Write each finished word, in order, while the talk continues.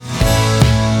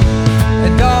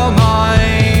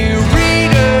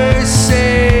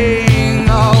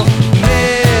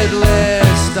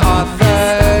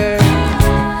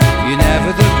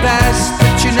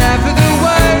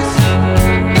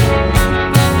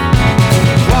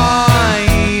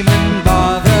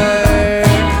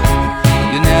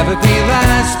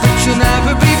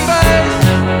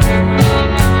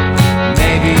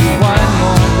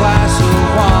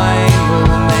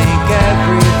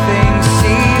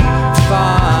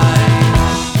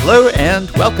Hello and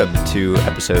welcome to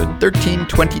episode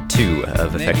 1322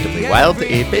 of Effectively Wild,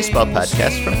 a baseball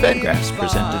podcast from Fangraphs,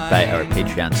 presented by our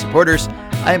Patreon supporters.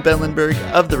 I am Ben Lindbergh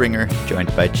of The Ringer,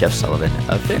 joined by Jeff Sullivan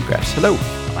of Fangraphs. Hello.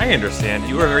 I understand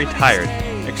you are very tired.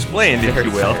 Explain, if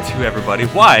you will, to everybody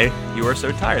why you are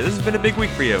so tired. This has been a big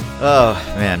week for you. Oh,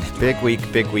 man. Big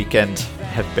week, big weekend.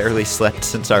 Have barely slept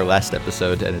since our last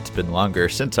episode, and it's been longer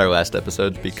since our last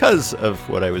episode because of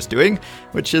what I was doing,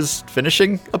 which is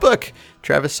finishing a book.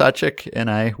 Travis Sawchik and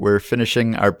I were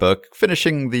finishing our book,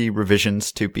 finishing the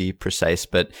revisions to be precise,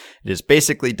 but it is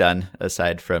basically done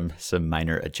aside from some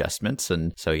minor adjustments.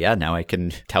 And so, yeah, now I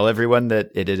can tell everyone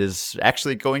that it is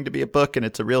actually going to be a book and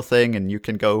it's a real thing, and you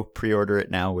can go pre-order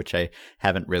it now, which I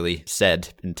haven't really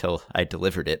said until I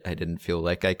delivered it. I didn't feel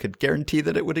like I could guarantee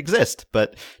that it would exist,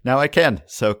 but now I can.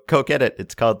 So go get it.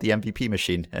 It's called The MVP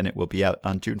Machine, and it will be out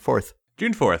on June 4th.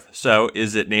 June 4th. So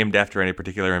is it named after any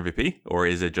particular MVP, or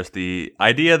is it just the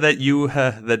idea that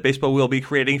that baseball will be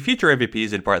creating future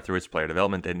MVPs in part through its player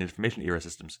development and information era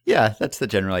systems? Yeah, that's the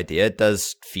general idea. It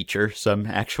does feature some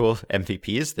actual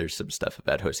MVPs. There's some stuff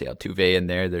about Jose Altuve in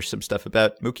there. There's some stuff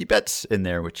about Mookie Betts in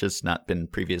there, which has not been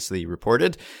previously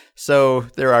reported. So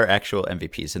there are actual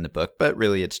MVPs in the book, but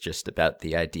really it's just about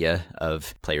the idea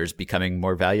of players becoming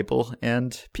more valuable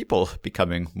and people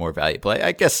becoming more valuable.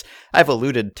 I guess I've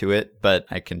alluded to it, but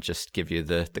I can just give you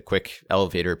the quick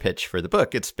elevator pitch for the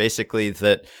book. It's basically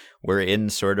that we're in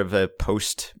sort of a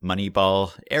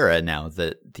post-Moneyball era now,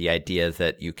 that the idea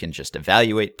that you can just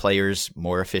evaluate players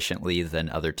more efficiently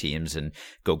than other teams and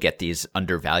go get these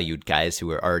undervalued guys who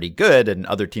are already good and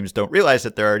other teams don't realize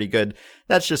that they're already good,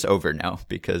 that's just over now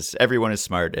because everyone is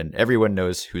smart and everyone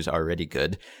knows who's already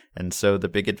good. And so the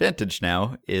big advantage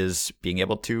now is being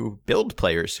able to build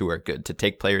players who are good, to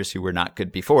take players who were not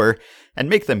good before and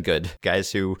make them good.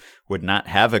 Guys who would not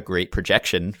have a great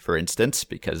projection, for instance,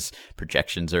 because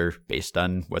projections are based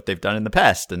on what they've done in the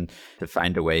past, and to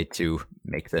find a way to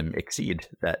make them exceed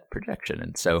that projection.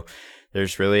 And so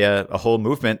there's really a whole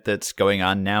movement that's going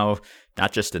on now,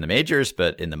 not just in the majors,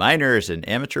 but in the minors and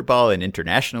amateur ball and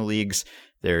international leagues.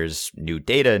 There's new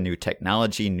data, new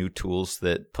technology, new tools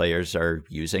that players are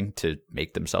using to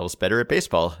make themselves better at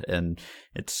baseball. And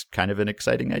it's kind of an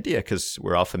exciting idea because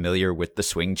we're all familiar with the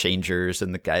swing changers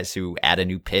and the guys who add a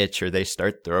new pitch or they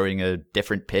start throwing a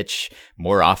different pitch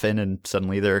more often and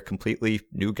suddenly they're a completely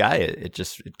new guy. It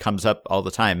comes up all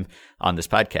the time on this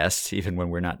podcast. Even when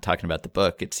we're not talking about the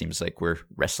book, it seems like we're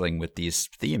wrestling with these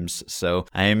themes. So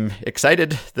I'm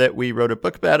excited that we wrote a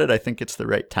book about it. I think it's the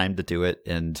right time to do it.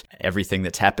 And everything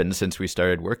that's happened since we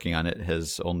started working on it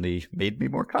has only made me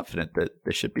more confident that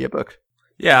this should be a book.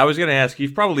 Yeah, I was going to ask,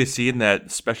 you've probably seen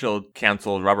that special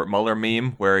counsel Robert Mueller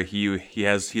meme where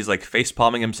he's like face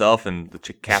palming himself and the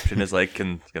caption is like,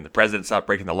 can the president stop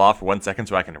breaking the law for 1 second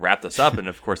so I can wrap this up? And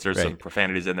of course there's some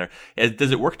profanities in there.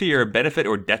 Does it work to your benefit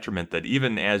or detriment that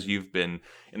even as you've been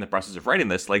in the process of writing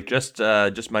this, like just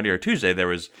Monday or Tuesday, there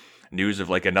was news of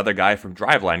like another guy from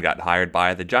Driveline got hired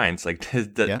by the Giants. Like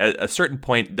at a certain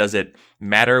point, does it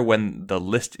matter when the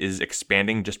list is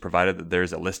expanding, just provided that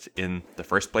there's a list in the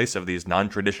first place of these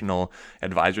non-traditional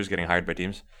advisors getting hired by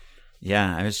teams?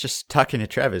 Yeah, I was just talking to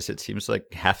Travis. It seems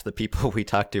like half the people we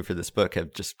talked to for this book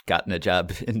have just gotten a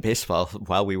job in baseball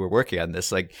while we were working on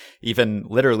this. Like even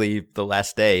literally the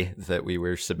last day that we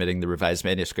were submitting the revised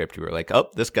manuscript, we were like, oh,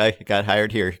 this guy got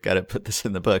hired here. Got to put this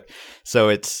in the book. So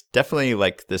it's definitely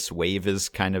like this wave is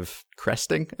kind of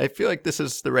cresting. I feel like this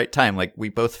is the right time. Like we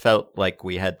both felt like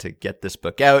we had to get this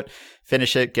book out,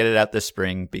 finish it, get it out this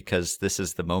spring, because this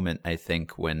is the moment, I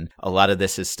think, when a lot of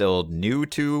this is still new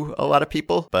to a lot of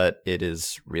people, but it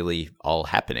is really all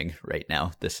happening right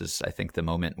now. This is, I think, the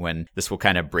moment when this will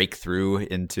kind of break through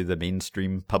into the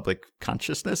mainstream public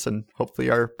consciousness, and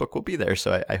hopefully our book will be there.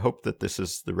 So I hope that this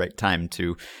is the right time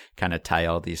to kind of tie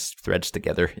all these threads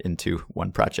together into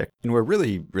one project. And we're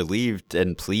really relieved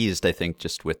and pleased, I think,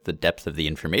 just with the depth of the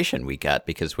information we got,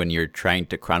 because when you're trying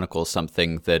to chronicle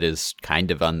something that is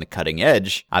kind of on the cutting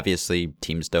edge, obviously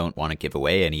teams don't want to give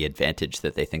away any advantage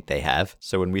that they think they have.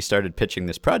 So when we started pitching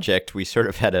this project, we sort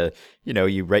of had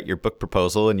you write your book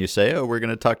proposal and you say, oh, we're going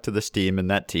to talk to this team and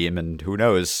that team, and who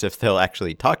knows if they'll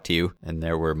actually talk to you. And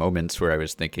there were moments where I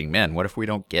was thinking, man, what if we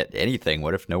don't get anything?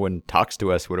 What if no one talks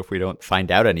to us? What if we don't find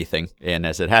out anything? And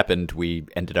as it happened, we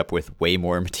ended up with way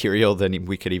more material than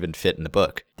we could even fit in the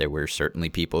book. There were certainly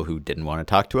people who didn't want to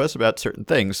talk to us about certain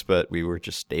things, but we were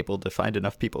just able to find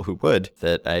enough people who would,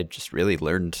 that I just really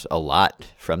learned a lot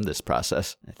from this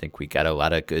process. I think we got a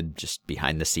lot of good just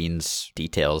behind the scenes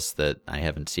details that I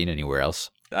haven't seen anywhere else.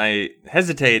 I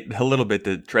hesitate a little bit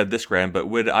to tread this ground, but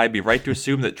would I be right to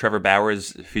assume that Trevor Bauer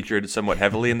is featured somewhat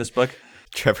heavily in this book?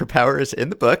 Trevor Bauer is in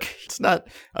the book. It's not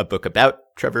a book about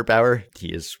Trevor Bauer. He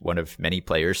is one of many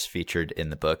players featured in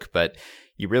the book, but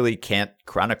you really can't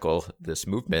chronicle this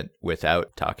movement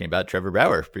without talking about Trevor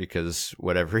Bauer, because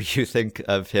whatever you think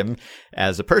of him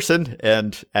as a person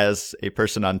and as a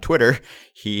person on Twitter,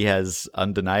 he has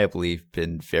undeniably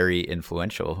been very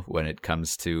influential when it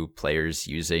comes to players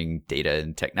using data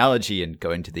and technology and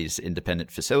going to these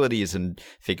independent facilities and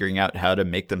figuring out how to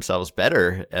make themselves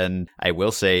better. And I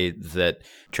will say that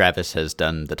Travis has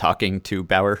done the talking to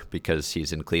Bauer because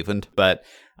he's in Cleveland, but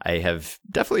I have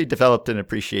definitely developed an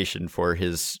appreciation for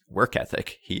his work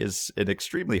ethic. He is an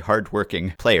extremely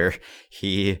hardworking player.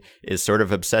 He is sort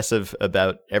of obsessive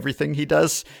about everything he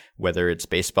does, whether it's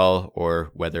baseball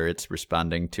or whether it's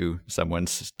responding to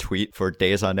someone's tweet for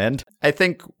days on end. I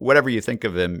think whatever you think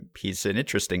of him, he's an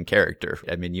interesting character.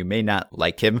 I mean, you may not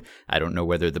like him. I don't know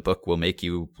whether the book will make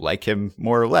you like him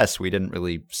more or less. We didn't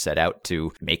really set out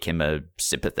to make him a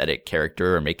sympathetic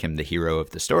character or make him the hero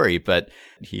of the story, but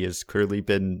he has clearly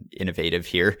been innovative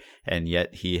here, and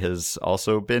yet he has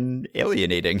also been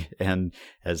alienating and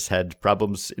has had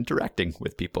problems interacting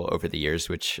with people over the years,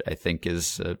 which I think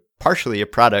is partially a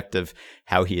product of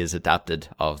how he has adopted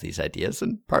all of these ideas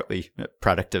and partly a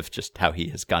product of just how he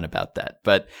has gone about that.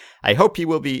 But I hope he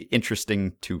will be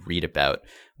interesting to read about,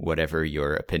 whatever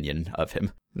your opinion of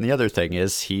him. And the other thing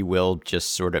is he will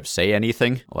just sort of say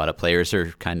anything. A lot of players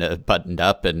are kind of buttoned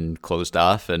up and closed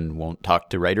off and won't talk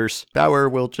to writers. Bauer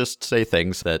will just say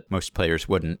things that most players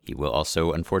wouldn't. He will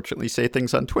also, unfortunately, say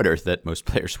things on Twitter that most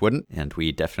players wouldn't, and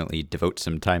we definitely devote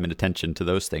some time and attention to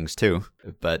those things too.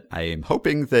 But I am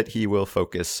hoping that he will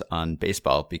focus on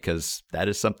baseball, because that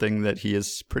is something that he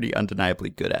is pretty undeniably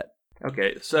good at.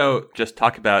 Okay, so just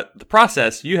talk about the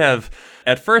process. You have,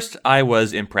 at first, I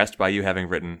was impressed by you having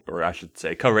written, or I should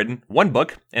say co-written, one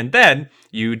book, and then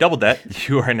you doubled that.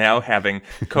 You are now having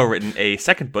co-written a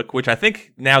second book, which I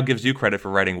think now gives you credit for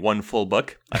writing one full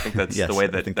book. I think that's yes, the way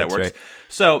that works. Right.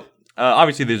 So,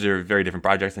 obviously, these are very different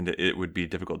projects, and it would be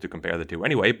difficult to compare the two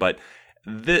anyway, but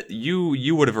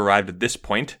you would have arrived at this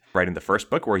point writing the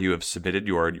first book where you have submitted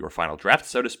your final draft,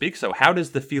 so to speak. So how does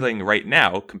the feeling right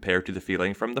now compare to the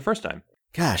feeling from the first time?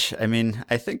 Gosh, I mean,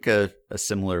 I think a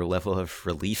similar level of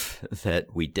relief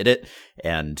that we did it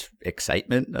and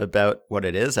excitement about what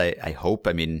it is. I hope.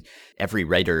 I mean, every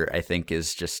writer, I think,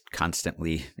 is just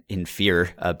constantly in fear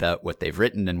about what they've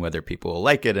written and whether people will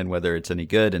like it and whether it's any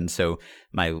good. And so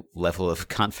my level of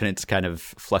confidence kind of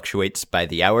fluctuates by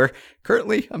the hour.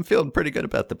 Currently, I'm feeling pretty good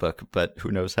about the book, but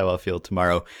who knows how I'll feel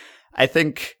tomorrow. I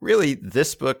think really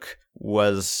this book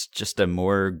was just a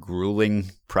more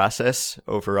grueling process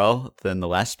overall than the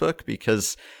last book,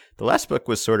 because the last book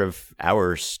was sort of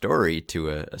our story to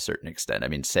a certain extent. I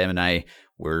mean, Sam and I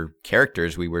were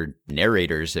characters. We were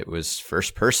narrators. It was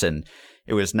first person.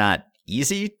 It was not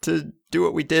easy to do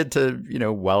what we did to,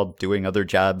 while doing other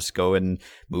jobs, go and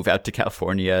move out to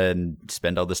California and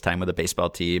spend all this time with a baseball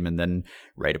team and then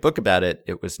write a book about it.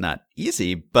 It was not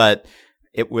easy, but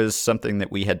it was something that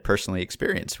we had personally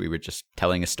experienced. We were just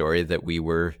telling a story that we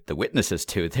were the witnesses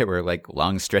to. There were like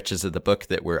long stretches of the book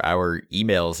that were our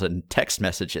emails and text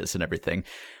messages and everything.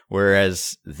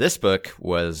 Whereas this book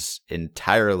was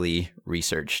entirely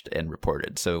researched and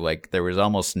reported. So like there was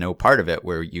almost no part of it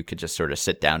where you could just sort of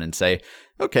sit down and say,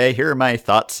 okay, here are my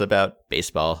thoughts about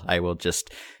baseball. I will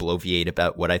just bloviate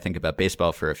about what I think about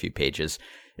baseball for a few pages.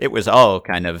 It was all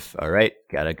kind of, all right,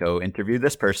 gotta go interview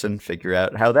this person, figure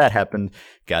out how that happened,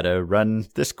 gotta run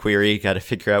this query, gotta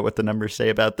figure out what the numbers say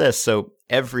about this. So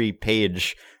every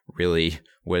page really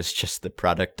was just the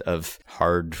product of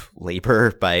hard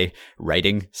labor by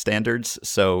writing standards.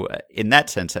 So in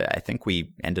that sense, I think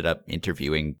we ended up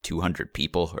interviewing 200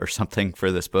 people or something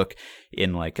for this book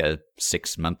in like a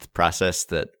 6-month process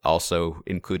that also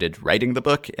included writing the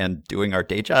book and doing our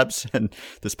day jobs and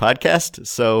this podcast.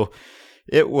 So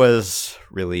it was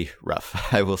really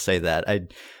rough. I will say that. I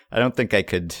don't think I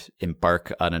could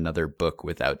embark on another book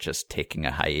without just taking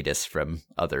a hiatus from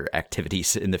other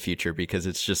activities in the future, because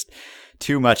it's just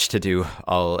too much to do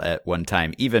all at one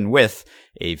time, even with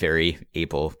a very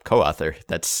able co-author.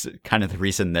 That's kind of the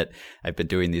reason that I've been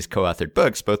doing these co-authored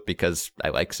books, both because I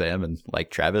like Sam and like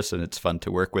Travis, and it's fun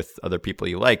to work with other people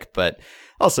you like, but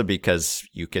also because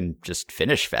you can just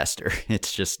finish faster.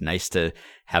 It's just nice to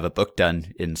have a book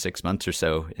done in 6 months or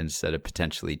so instead of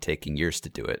potentially taking years to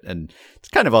do it. And it's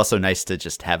kind of also nice to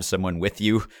just have someone with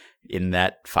you in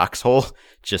that foxhole,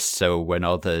 just so when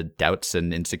all the doubts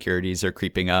and insecurities are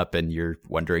creeping up and you're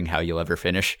wondering how you'll ever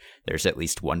finish, there's at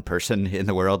least one person in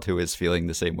the world who is feeling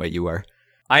the same way you are.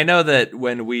 I know that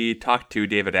when we talked to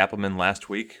David Appelman last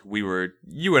week,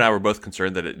 you and I were both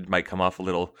concerned that it might come off a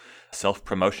little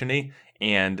self-promotion-y.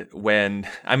 And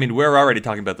we're already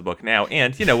talking about the book now,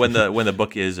 and when the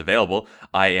book is available,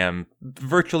 I am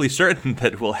virtually certain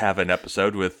that we'll have an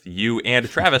episode with you and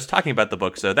Travis talking about the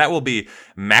book. So that will be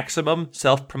maximum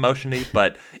self-promotion-y,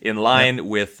 but in line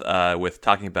with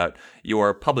talking about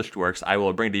your published works. I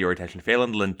will bring to your attention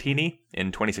Phelan Lentini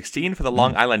in 2016 for the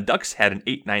Long Island Ducks had an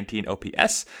 819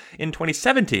 OPS. In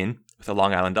 2017, with the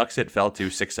Long Island Ducks, it fell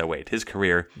to 608. His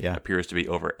career appears to be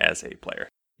over as a player.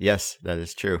 Yes, that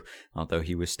is true. Although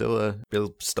he was still a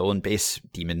real stolen base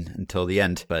demon until the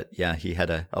end. But yeah, he had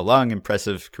a long,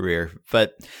 impressive career.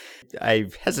 But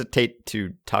I hesitate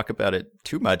to talk about it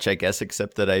too much, I guess,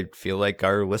 except that I feel like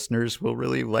our listeners will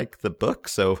really like the book.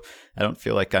 So I don't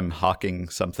feel like I'm hawking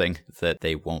something that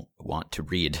they won't want to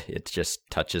read. It just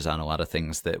touches on a lot of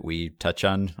things that we touch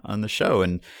on the show.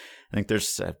 And I think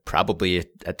there's probably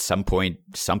at some point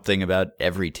something about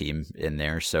every team in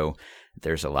there. So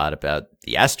there's a lot about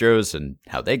the Astros and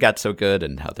how they got so good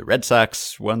and how the Red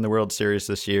Sox won the World Series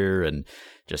this year and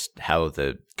just how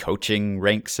the coaching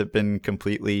ranks have been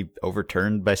completely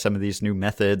overturned by some of these new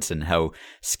methods and how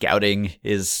scouting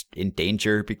is in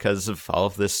danger because of all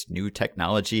of this new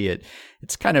technology.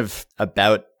 It's kind of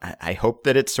about, I hope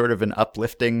that it's sort of an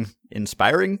uplifting,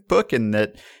 inspiring book and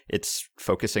that it's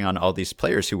focusing on all these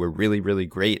players who were really, really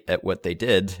great at what they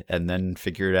did and then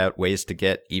figured out ways to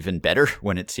get even better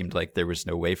when it seemed like there was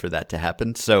no way for that to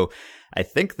happen. So I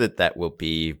think that will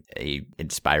be a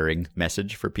inspiring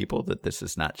message for people that this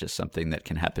is not just something that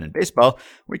can happen in baseball.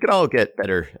 We can all get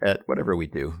better at whatever we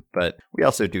do, but we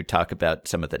also do talk about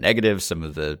some of the negatives, some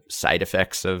of the side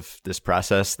effects of this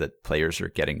process, that players are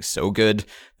getting so good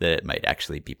that it might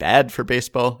actually be bad for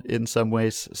baseball in some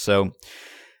ways. So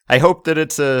I hope that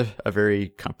it's a very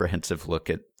comprehensive look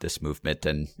at this movement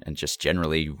and just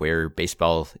generally where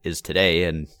baseball is today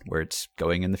and where it's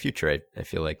going in the future. I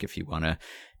feel like if you want to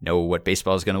know what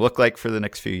baseball is going to look like for the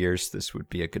next few years, this would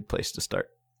be a good place to start.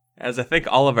 As I think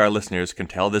all of our listeners can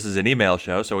tell, this is an email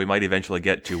show, so we might eventually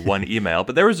get to one email.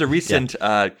 But there was a recent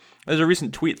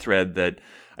tweet thread that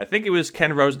I think it was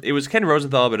Ken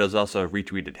Rosenthal, but it was also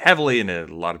retweeted heavily, and a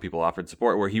lot of people offered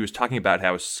support, where he was talking about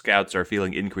how scouts are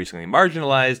feeling increasingly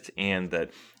marginalized and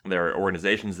that there are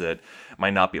organizations that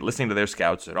might not be listening to their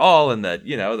scouts at all, and that,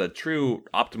 the true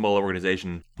optimal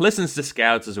organization listens to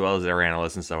scouts as well as their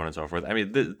analysts and so on and so forth. I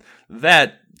mean,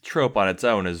 that trope on its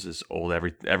own is old.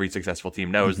 Every successful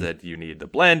team knows that you need the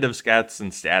blend of scouts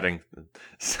and statting.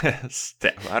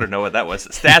 I don't know what that was.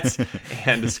 Stats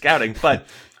and scouting. But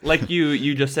like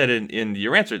you just said in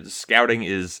your answer, scouting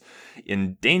is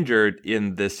endangered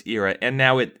in this era. And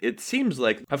now it seems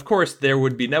like, of course, there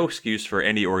would be no excuse for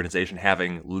any organization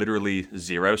having literally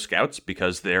zero scouts,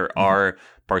 because there are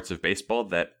parts of baseball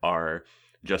that are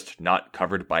just not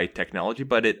covered by technology.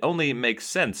 But it only makes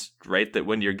sense, right, that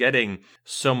when you're getting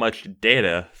so much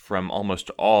data from almost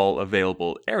all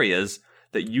available areas,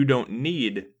 that you don't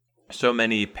need so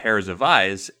many pairs of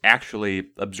eyes actually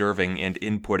observing and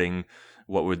inputting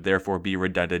what would therefore be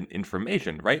redundant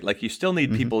information, right? Like you still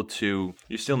need people to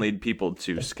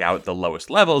scout the lowest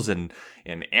levels and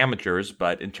amateurs,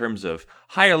 but in terms of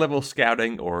higher level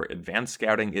scouting or advanced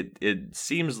scouting, it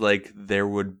seems like there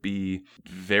would be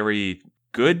very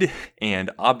good and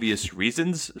obvious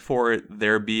reasons for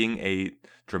there being a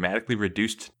dramatically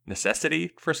reduced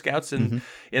necessity for scouts in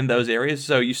those areas.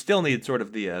 So you still need sort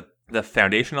of the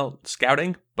foundational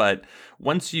scouting, but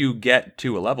once you get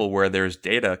to a level where there's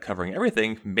data covering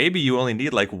everything, maybe you only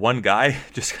need like one guy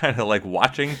just kind of like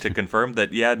watching to confirm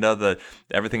that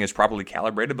everything is properly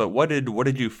calibrated. But what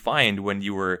did you find when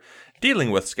you were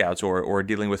dealing with scouts or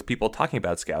dealing with people talking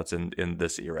about scouts in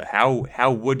this era?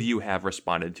 How would you have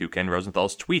responded to Ken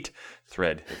Rosenthal's tweet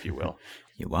thread, if you will?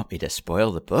 You want me to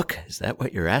spoil the book? Is that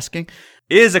what you're asking?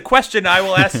 Is a question I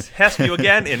will ask you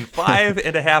again in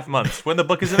 5.5 months when the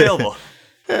book is available.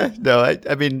 No,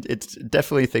 I mean, it's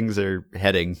definitely things are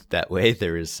heading that way.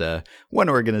 There is one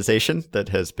organization that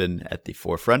has been at the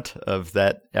forefront of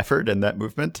that effort and that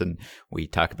movement, and we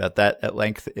talk about that at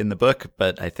length in the book,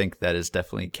 but I think that is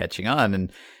definitely catching on.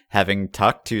 And having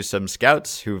talked to some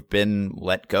scouts who've been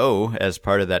let go as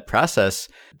part of that process,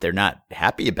 they're not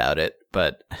happy about it.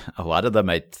 But a lot of them,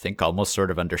 I think, almost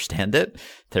sort of understand it.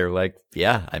 They're like,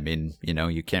 yeah, I mean,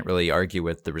 you can't really argue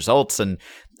with the results. And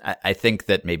I think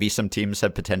that maybe some teams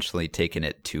have potentially taken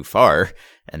it too far.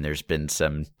 And there's been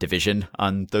some division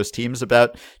on those teams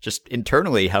about just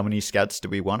internally, how many scouts do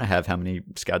we want to have? How many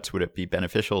scouts would it be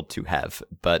beneficial to have?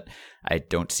 But I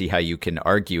don't see how you can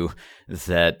argue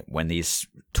that when these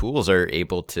tools are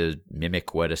able to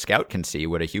mimic what a scout can see,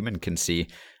 what a human can see,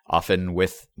 often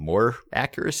with more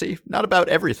accuracy. Not about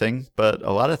everything, but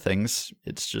a lot of things.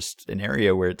 It's just an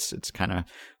area where it's kind of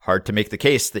hard to make the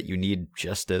case that you need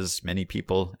just as many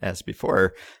people as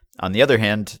before. On the other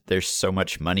hand, there's so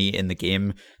much money in the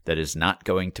game that is not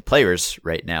going to players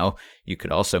right now. You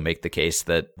could also make the case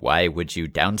that why would you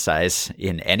downsize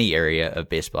in any area of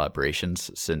baseball operations,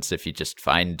 since if you just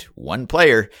find one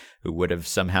player who would have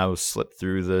somehow slipped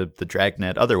through the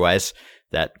dragnet otherwise,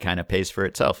 that kind of pays for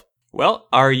itself. Well,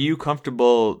 are you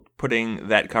comfortable putting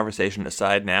that conversation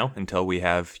aside now until we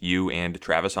have you and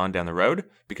Travis on down the road?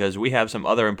 Because we have some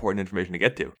other important information to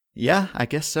get to. Yeah, I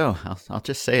guess so. I'll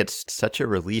just say it's such a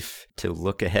relief to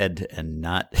look ahead and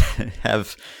not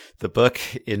have the book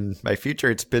in my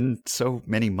future. It's been so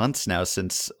many months now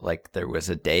since there was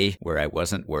a day where I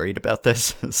wasn't worried about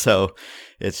this. So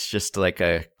it's just like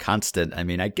a constant. I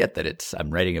mean, I get that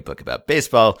I'm writing a book about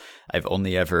baseball. I've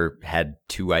only ever had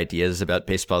 2 ideas about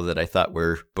baseball that I thought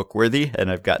were book worthy, and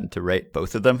I've gotten to write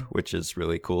both of them, which is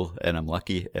really cool. And I'm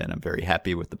lucky and I'm very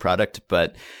happy with the product.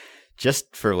 But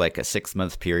just for a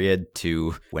 6-month period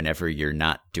to whenever you're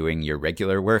not doing your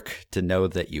regular work, to know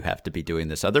that you have to be doing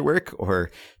this other work, or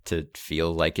to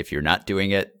feel like if you're not doing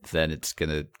it, then it's going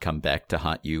to come back to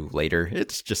haunt you later.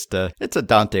 It's just it's a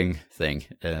daunting thing.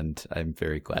 And I'm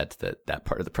very glad that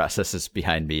part of the process is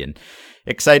behind me, and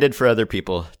excited for other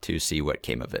people to see what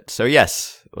came of it. So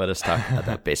yes, let us talk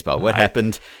about baseball. What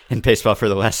happened in baseball for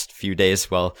the last few days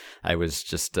while I was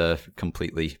just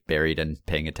completely buried and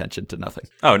paying attention to nothing?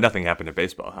 Oh, nothing happened in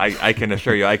baseball. I can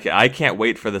assure you, I can't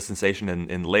wait for the sensation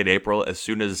in late April, as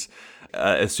soon as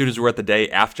we're at the day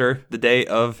after the day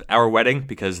of our wedding,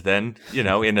 because then,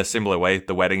 in a similar way,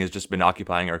 the wedding has just been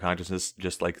occupying our consciousness,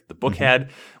 just like the book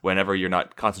had. Whenever you're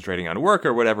not concentrating on work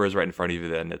or whatever is right in front of you,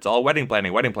 then it's all wedding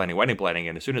planning.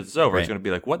 And as soon as it's over, It's going to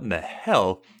be like, what in the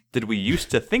hell did we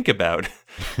used to think about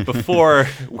before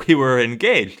we were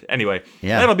engaged? Anyway,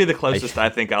 That'll be the closest I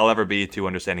think I'll ever be to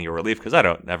understanding your relief, because I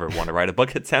don't ever want to write a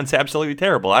book. It sounds absolutely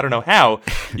terrible. I don't know how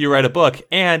you write a book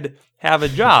and have a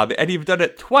job, and you've done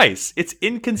it twice. It's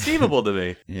inconceivable to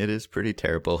me. It is pretty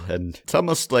terrible. And it's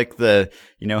almost like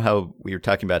how we were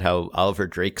talking about how Oliver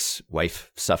Drake's wife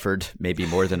suffered maybe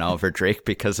more than Oliver Drake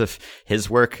because of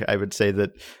his work. I would say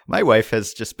that my wife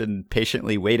has just been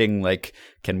patiently waiting,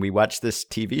 can we watch this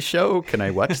TV show? Can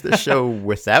I watch this show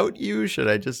without you? Should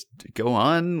I just go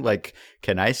on?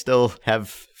 Can I still have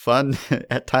fun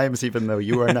at times, even though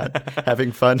you are not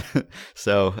having fun?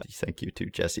 So thank you to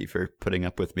Jesse for putting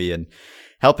up with me and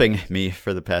helping me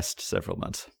for the past several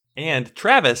months. And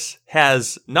Travis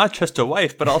has not just a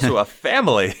wife, but also a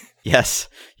family. Yes,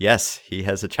 he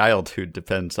has a child who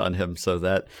depends on him, so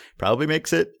that probably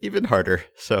makes it even harder.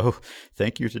 So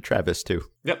thank you to Travis, too.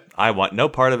 Yep, I want no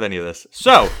part of any of this.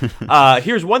 So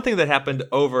here's one thing that happened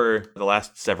over the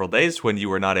last several days when you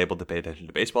were not able to pay attention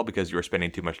to baseball because you were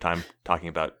spending too much time talking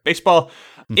about baseball.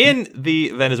 In the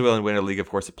Venezuelan Winter League, of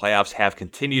course, the playoffs have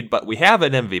continued, but we have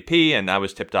an MVP, and I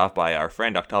was tipped off by our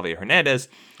friend Octavio Hernandez,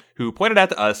 who pointed out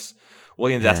to us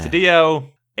Willians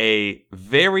Astudillo, a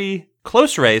very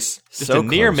close race, just so a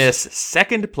near miss,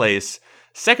 second place.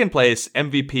 Second place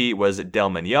MVP was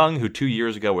Delmon Young, who 2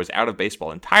 years ago was out of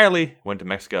baseball entirely, went to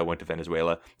Mexico, went to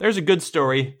Venezuela. There's a good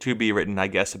story to be written, I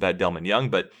guess, about Delmon Young,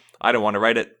 but I don't want to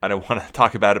write it. I don't want to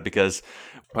talk about it because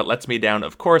what lets me down,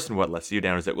 of course, and what lets you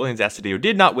down is that Willians Astudillo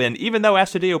did not win. Even though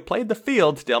Astudillo played the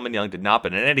field, Delmon Young did not.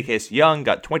 But in any case, Young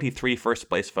got 23 first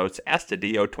place votes,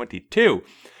 Astudillo 22.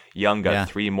 Young got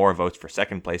 3 more votes for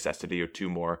second place, Astudillo 2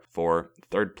 more for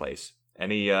third place.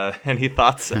 Any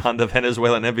thoughts on the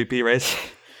Venezuelan MVP race?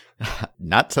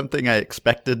 Not something I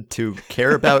expected to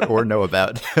care about or know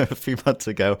about a few months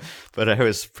ago, but I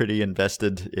was pretty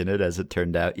invested in it as it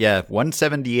turned out. Yeah,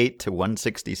 178 to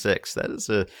 166. That is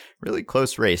a really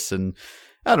close race. And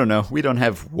I don't know. We don't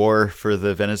have WAR for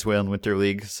the Venezuelan Winter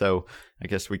League, so I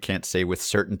guess we can't say with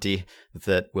certainty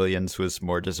that Willians was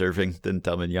more deserving than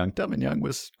Delmon Young. Delmon Young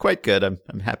was quite good. I'm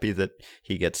happy that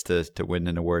he gets to win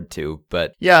an award too.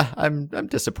 But yeah, I'm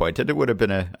disappointed. It would have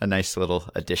been a nice little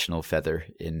additional feather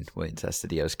in Willians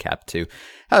Astudillo's cap to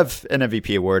have an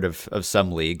MVP award of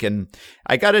some league. And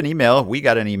we got an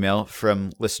email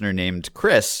from listener named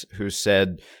Chris, who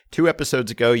said, 2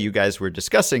 episodes ago, you guys were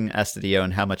discussing Astudillo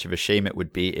and how much of a shame it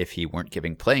would be if he weren't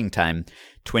giving playing time.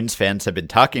 Twins fans have been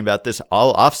talking about this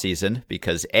all offseason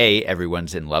because A,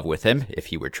 everyone's in love with him. If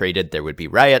he were traded, there would be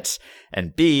riots.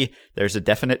 And B, there's a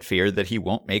definite fear that he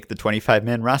won't make the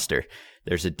 25-man roster.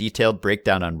 There's a detailed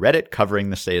breakdown on Reddit covering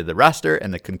the state of the roster,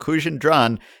 and the conclusion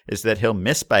drawn is that he'll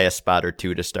miss by a spot or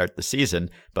two to start the season,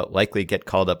 but likely get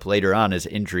called up later on as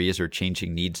injuries or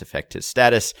changing needs affect his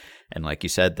status. And like you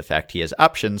said, the fact he has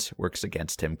options works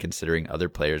against him, considering other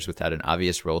players without an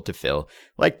obvious role to fill,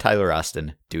 like Tyler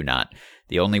Austin, do not.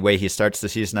 The only way he starts the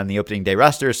season on the opening day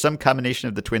roster is some combination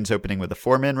of the Twins opening with a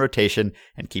 4-man rotation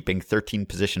and keeping 13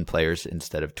 position players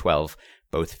instead of 12.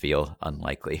 Both feel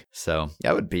unlikely. So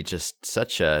that would be just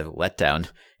such a letdown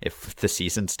if the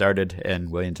season started and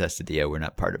Willians Astudillo were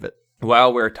not part of it.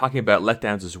 While we're talking about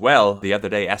letdowns as well, the other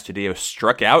day Astudillo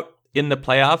struck out in the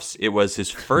playoffs. It was his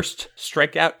first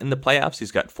strikeout in the playoffs.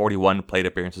 He's got 41 plate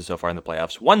appearances so far in the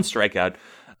playoffs, 1 strikeout.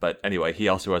 But anyway, he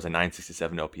also has a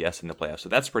 967 OPS in the playoffs, so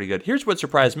that's pretty good. Here's what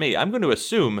surprised me. I'm going to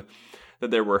assume that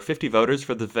there were 50 voters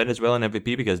for the Venezuelan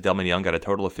MVP because Delmon Young got a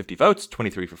total of 50 votes,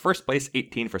 23 for first place,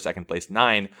 18 for second place,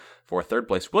 9 for third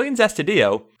place. Willians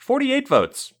Astudillo, 48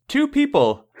 votes. 2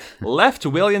 people left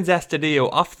Willians Astudillo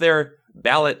off their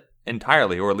ballot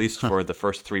entirely, or at least for the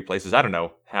first 3 places. I don't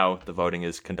know how the voting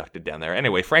is conducted down there.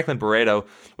 Anyway, Franklin Barreto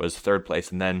was third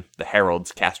place, and then the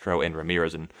Heralds, Castro and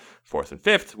Ramirez in fourth and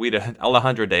fifth.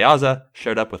 Alejandro De Aza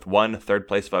showed up with 1 third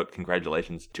place vote.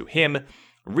 Congratulations to him.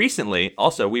 Recently,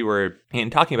 also, we were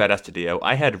talking about Astudillo.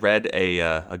 I had read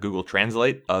a Google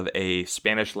Translate of a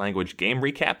Spanish language game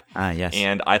recap. Yes.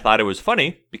 And I thought it was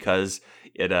funny because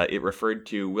it referred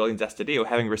to Willians Astudillo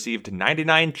having received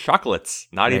 99 chocolates,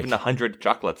 not even 100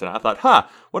 chocolates. And I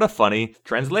thought, what a funny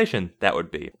translation that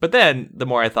would be. But then, the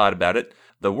more I thought about it,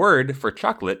 the word for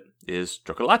chocolate is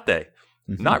chocolate.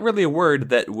 Not really a word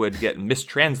that would get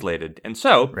mistranslated. And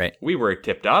so we were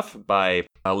tipped off by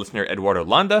listener Eduardo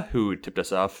Landa, who tipped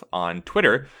us off on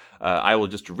Twitter. I will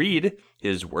just read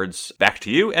his words back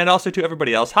to you and also to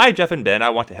everybody else. Hi, Jeff and Ben. I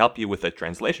want to help you with a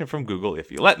translation from Google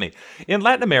if you let me. In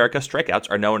Latin America, strikeouts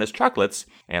are known as chocolates,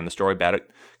 and the story about it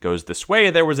goes this way.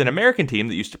 There was an American team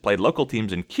that used to play local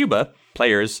teams in Cuba.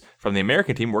 Players from the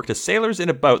American team worked as sailors in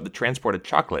a boat that transported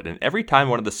chocolate, and every time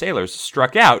one of the sailors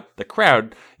struck out, the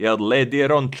crowd yelled, "Le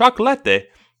dieron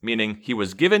chocolate," meaning he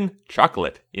was given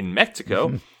chocolate. In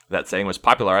Mexico, that saying was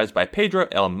popularized by Pedro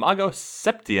El Mago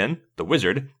Septién, the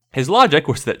wizard. His logic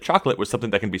was that chocolate was something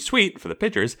that can be sweet for the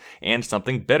pitchers and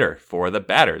something bitter for the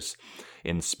batters.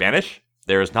 In Spanish,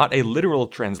 there is not a literal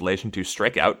translation to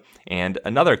strikeout, and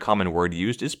another common word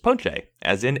used is ponche,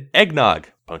 as in eggnog.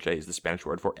 Ponche is the Spanish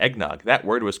word for eggnog. That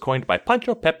word was coined by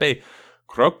Pancho Pepe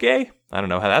Croce, I don't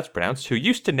know how that's pronounced, who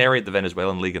used to narrate the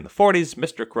Venezuelan League in the 40s.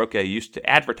 Mr. Croce used to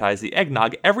advertise the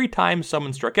eggnog every time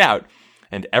someone struck out,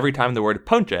 and every time the word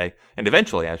ponche, and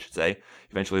eventually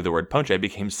the word ponche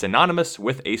became synonymous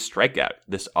with a strikeout.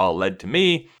 This all led to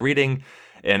me reading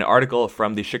an article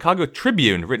from the Chicago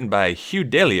Tribune written by Hugh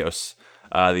Delios,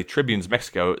 the Tribune's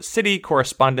Mexico City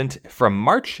correspondent, from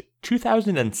March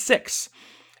 2006.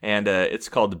 And it's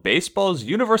called Baseball's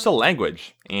Universal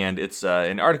Language. And it's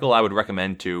an article I would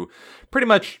recommend to pretty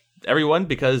much everyone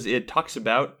because it talks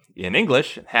about, in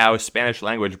English, how Spanish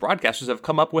language broadcasters have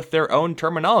come up with their own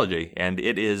terminology. And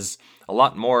it is a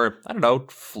lot more,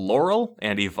 floral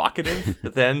and evocative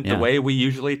than the way we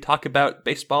usually talk about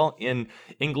baseball in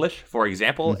English. For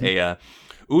example,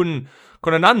 un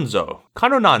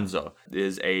canonanzo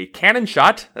is a cannon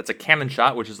shot. That's a cannon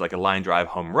shot, which is like a line drive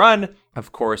home run.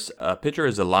 Of course, a pitcher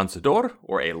is a lanzador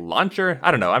or a launcher.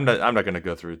 I don't know. I'm not going to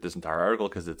go through this entire article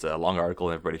because it's a long article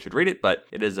and everybody should read it. But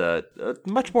it is a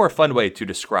much more fun way to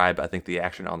describe, I think, the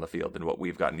action on the field than what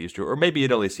we've gotten used to. Or maybe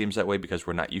it only seems that way because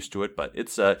we're not used to it. But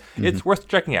it's worth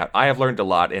checking out. I have learned a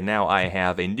lot, and now I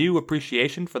have a new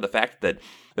appreciation for the fact that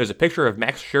there's a picture of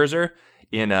Max Scherzer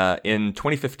in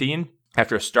 2015.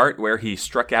 After a start where he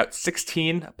struck out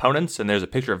 16 opponents, and there's a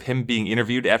picture of him being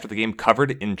interviewed after the game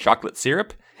covered in chocolate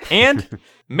syrup. And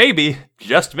maybe,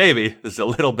 just maybe, there's a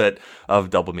little bit of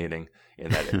double meaning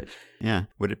in that image. Yeah.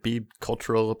 Would it be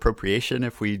cultural appropriation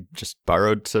if we just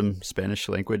borrowed some Spanish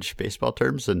language baseball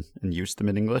terms and used them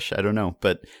in English? I don't know,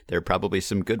 but there are probably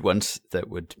some good ones that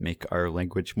would make our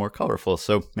language more colorful.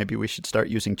 So maybe we should start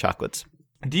using chocolates.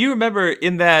 Do you remember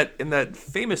in that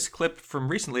famous clip from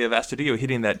recently of Astudillo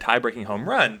hitting that tie-breaking home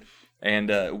run?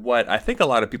 And what I think a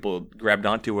lot of people grabbed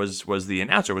onto was the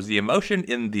announcer, was the emotion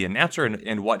in the announcer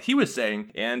and what he was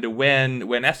saying. And when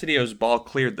Astudillo's ball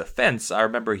cleared the fence, I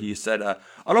remember he said, "A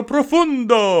lo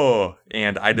profundo,"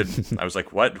 and I was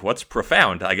like, what's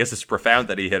profound? I guess it's profound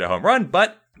that he hit a home run,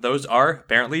 but those are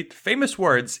apparently famous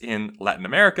words in Latin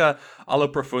America. A lo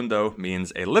profundo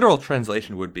means, a literal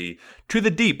translation would be to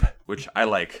the deep, which I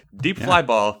like. Deep fly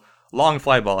ball, long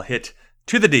fly ball hit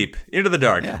to the deep, into the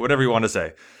dark, whatever you want to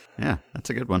say. Yeah, that's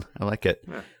a good one. I like it.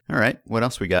 Yeah. All right. What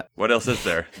else we got? What else is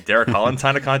there? Derek Holland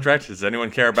signed a contract. Does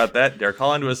anyone care about that? Derek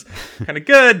Holland was kind of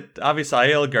good.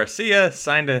 Avisail Garcia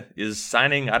is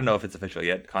signing, I don't know if it's official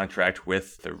yet, contract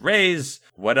with the Rays.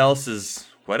 What else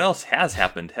has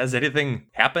happened? Has anything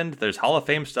happened? There's Hall of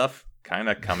Fame stuff kind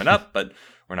of coming up, but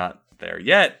we're not there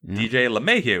yet. Yeah. DJ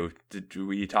LeMahieu.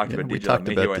 We talked about DJ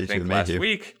LeMahieu, I think, last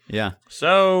week. Yeah.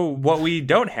 So what we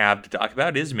don't have to talk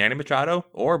about is Manny Machado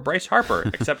or Bryce Harper,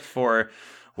 except for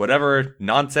whatever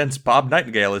nonsense Bob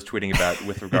Nightingale is tweeting about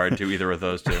with regard to either of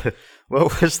those two.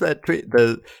 What was that tweet?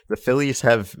 The Phillies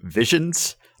have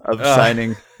visions of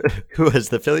signing. Who was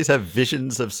the Phillies have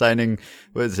visions of signing?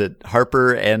 Was it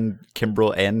Harper and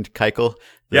Kimbrel and Keuchel?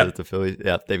 The Phillies.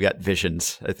 Yeah, they've got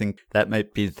visions. I think that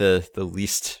might be the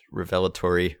least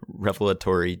revelatory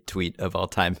tweet of all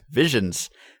time. Visions.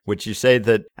 Would you say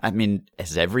that, I mean,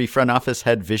 has every front office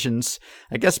had visions?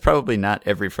 I guess probably not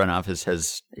every front office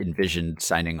has envisioned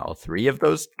signing all three of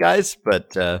those guys,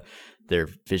 but their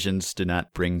visions do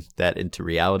not bring that into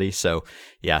reality. So,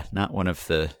 yeah, not one of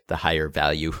the higher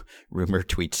value rumor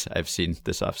tweets I've seen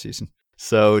this offseason.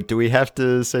 So, do we have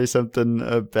to say something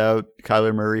about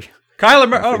Kyler Murray? Kyler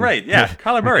Murray. Oh, right. Yeah.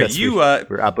 Kyler Murray.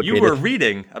 You were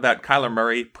reading about Kyler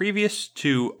Murray previous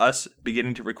to us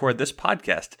beginning to record this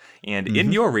podcast. And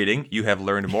in your reading, you have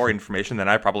learned more information than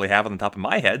I probably have on the top of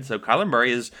my head. So Kyler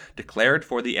Murray is declared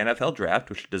for the NFL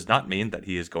draft, which does not mean that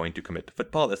he is going to commit to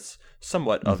football. That's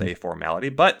somewhat of a formality.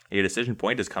 But a decision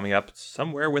point is coming up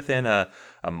somewhere within a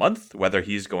month, whether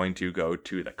he's going to go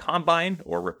to the Combine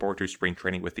or report to spring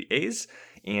training with the A's.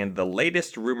 And the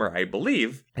latest rumor, I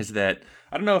believe, is that,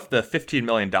 I don't know if the $15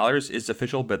 million is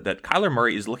official, but that Kyler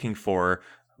Murray is looking for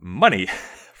money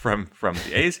from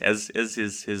the A's, as is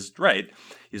his right.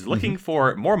 He's looking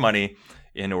for more money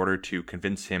in order to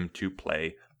convince him to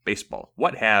play baseball.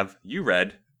 What have you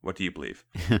read? What do you believe?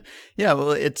 Yeah, well,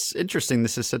 it's interesting.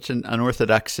 This is such an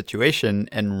unorthodox situation.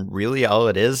 And really all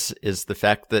it is the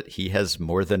fact that he has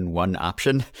more than one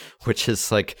option, which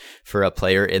is like for a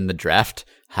player in the draft,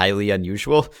 highly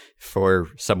unusual for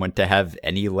someone to have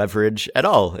any leverage at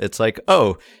all. It's like,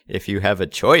 oh, if you have a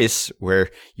choice where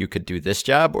you could do this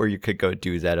job or you could go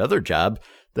do that other job,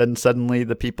 then suddenly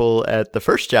the people at the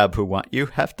first job who want you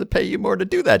have to pay you more to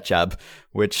do that job,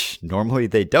 which normally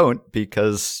they don't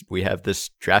because we have this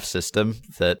draft system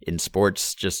that in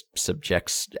sports just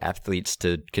subjects athletes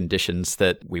to conditions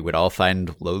that we would all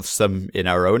find loathsome in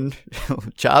our own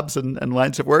jobs and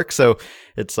lines of work. So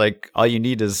it's like all you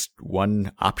need is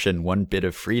one option, one bit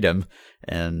of freedom,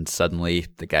 and suddenly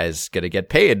the guy's going to get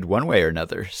paid one way or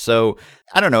another. So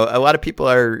I don't know. A lot of people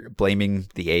are blaming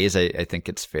the A's. I think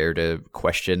it's fair to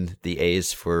question the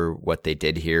A's for what they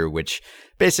did here, which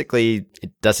basically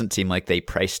it doesn't seem like they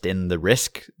priced in the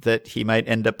risk that he might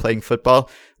end up playing football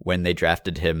when they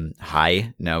drafted him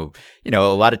high. Now, a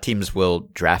lot of teams will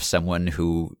draft someone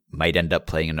who might end up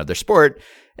playing another sport,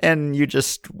 and you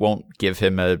just won't give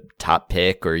him a top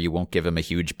pick or you won't give him a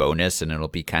huge bonus, and it'll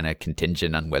be kind of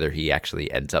contingent on whether he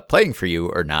actually ends up playing for you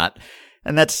or not.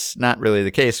 And that's not really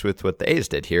the case with what the A's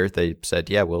did here. They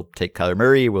said, yeah, we'll take Kyler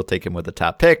Murray, we'll take him with a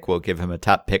top pick, we'll give him a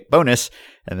top pick bonus,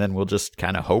 and then we'll just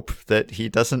kind of hope that he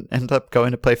doesn't end up going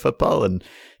to play football. And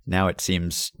now it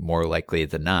seems more likely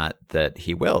than not that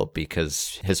he will,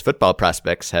 because his football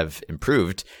prospects have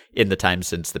improved in the time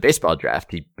since the baseball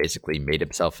draft. He basically made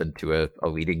himself into a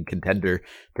leading contender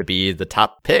to be the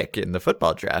top pick in the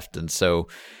football draft. And so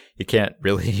you can't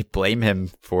really blame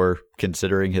him for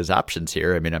considering his options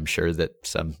here. I mean, I'm sure that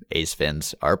some A's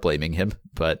fans are blaming him,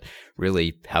 but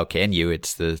really, how can you?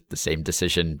 It's the same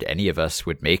decision any of us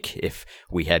would make if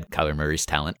we had Kyler Murray's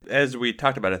talent. As we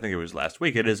talked about, I think it was last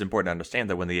week, it is important to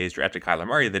understand that when the A's drafted Kyler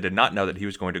Murray, they did not know that he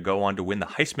was going to go on to win the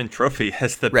Heisman Trophy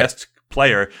as the best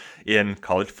player in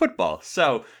college football.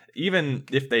 So even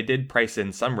if they did price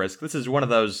in some risk, this is one of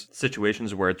those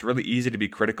situations where it's really easy to be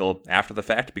critical after the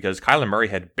fact, because Kyler Murray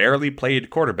had barely played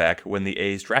quarterback when the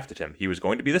A's drafted him. He was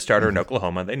going to be the starter in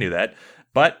Oklahoma. They knew that.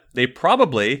 But they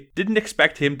probably didn't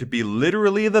expect him to be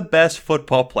literally the best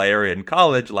football player in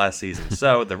college last season.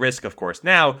 So the risk, of course,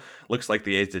 now looks like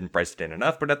the A's didn't price it in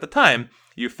enough. But at the time,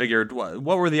 you figured, what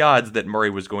were the odds that Murray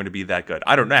was going to be that good?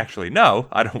 I don't actually know.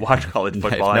 I don't watch college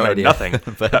football. I know nothing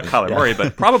about Kyler Murray,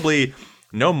 but probably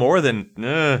no more than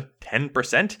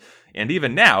 10%. And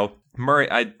even now,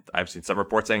 Murray, I've seen some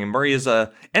reports saying Murray is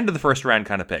a end of the first round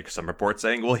kind of pick. Some reports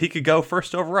saying, well, he could go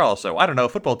first overall. So I don't know.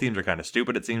 Football teams are kind of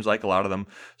stupid, it seems like, a lot of them.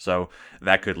 So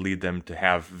that could lead them to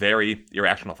have very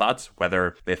irrational thoughts,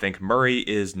 whether they think Murray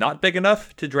is not big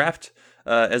enough to draft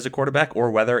as a quarterback,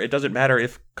 or whether it doesn't matter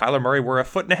if Kyler Murray were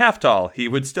 1.5 feet tall, he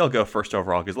would still go first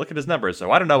overall, because look at his numbers.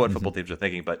 So I don't know what football teams are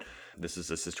thinking, but this is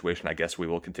a situation I guess we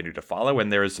will continue to follow.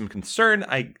 And there is some concern,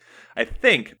 I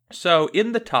think. So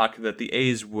in the talk that the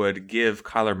A's would give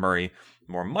Kyler Murray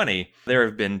more money, there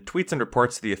have been tweets and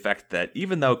reports to the effect that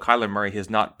even though Kyler Murray has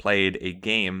not played a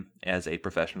game as a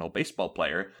professional baseball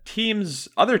player,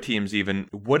 other teams even,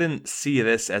 wouldn't see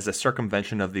this as a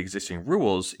circumvention of the existing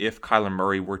rules if Kyler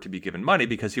Murray were to be given money,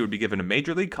 because he would be given a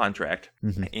major league contract.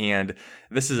 And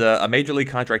this is a major league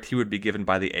contract he would be given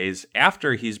by the A's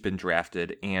after he's been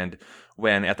drafted. And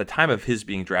when at the time of his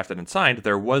being drafted and signed,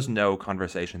 there was no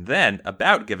conversation then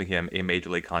about giving him a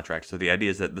major league contract. So the idea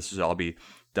is that this is all be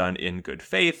done in good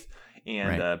faith.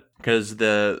 And because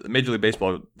the Major League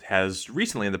Baseball has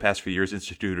recently, in the past few years,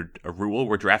 instituted a rule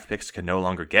where draft picks can no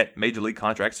longer get major league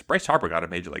contracts. Bryce Harper got a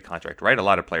major league contract, right? A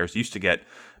lot of players used to get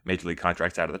major league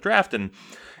contracts out of the draft,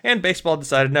 and baseball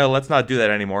decided, no, let's not do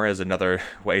that anymore, as another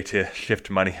way to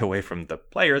shift money away from the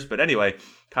players. But anyway,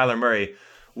 Kyler Murray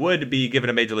would be given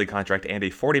a major league contract and a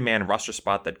 40-man roster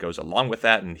spot that goes along with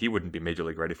that, and he wouldn't be major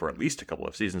league ready for at least a couple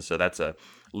of seasons, so that's a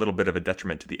little bit of a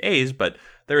detriment to the A's. But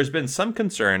there has been some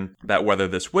concern about whether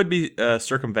this would be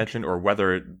circumvention or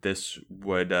whether this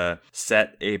would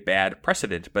set a bad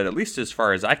precedent. But at least as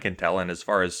far as I can tell, and as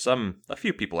far as a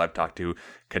few people I've talked to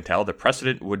can tell, the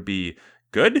precedent would be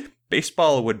good.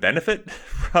 Baseball would benefit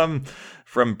from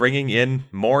bringing in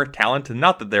more talent. And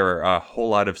not that there are a whole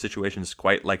lot of situations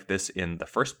quite like this in the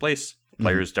first place.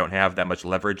 Players don't have that much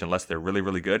leverage unless they're really,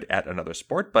 really good at another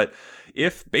sport. But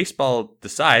if baseball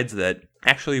decides that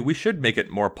actually we should make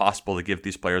it more possible to give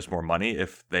these players more money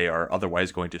if they are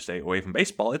otherwise going to stay away from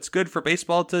baseball, it's good for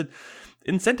baseball to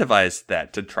incentivize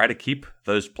that, to try to keep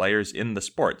those players in the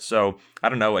sport. So I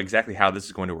don't know exactly how this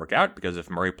is going to work out, because if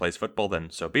Murray plays football, then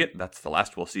so be it. That's the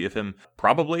last we'll see of him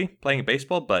probably playing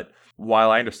baseball. But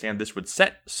while I understand this would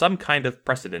set some kind of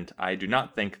precedent, I do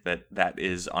not think that that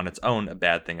is on its own a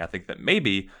bad thing. I think that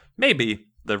maybe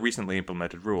the recently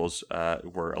implemented rules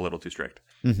were a little too strict.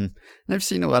 And I've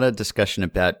seen a lot of discussion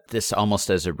about this almost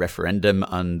as a referendum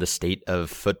on the state of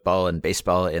football and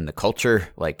baseball in the culture.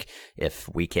 Like, if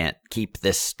we can't keep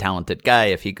this talented guy,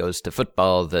 if he goes to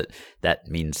football, that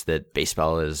means that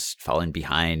baseball is falling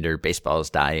behind or baseball is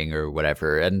dying or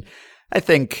whatever. And I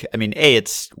think,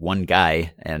 it's one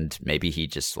guy, and maybe he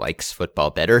just likes football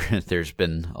better. There's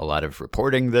been a lot of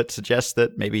reporting that suggests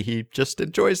that maybe he just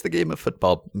enjoys the game of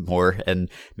football more, and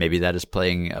maybe that is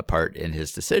playing a part in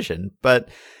his decision. But,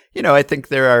 I think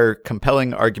there are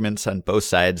compelling arguments on both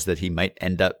sides that he might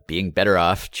end up being better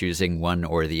off choosing one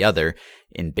or the other.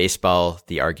 In baseball,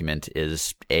 the argument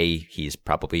is, A, he's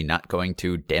probably not going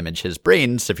to damage his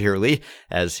brain severely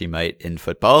as he might in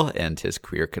football, and his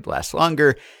career could last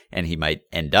longer, and he might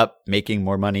end up making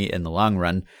more money in the long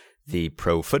run. The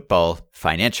pro football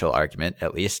financial argument,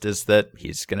 at least, is that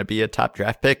he's going to be a top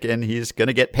draft pick and he's going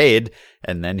to get paid,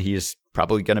 and then he's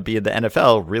probably going to be in the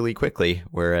NFL really quickly.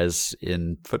 Whereas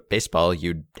in baseball,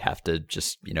 you'd have to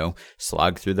just,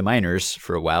 slog through the minors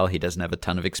for a while. He doesn't have a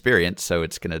ton of experience, so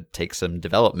it's going to take some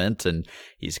development, and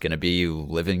he's going to be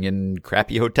living in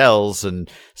crappy hotels and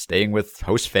staying with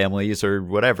host families or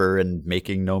whatever and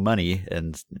making no money.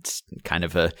 And it's kind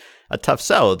of a tough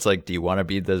sell. It's like, do you want to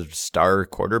be the star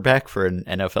quarterback for an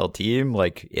NFL team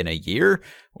like in a year?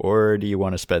 Or do you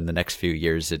want to spend the next few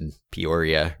years in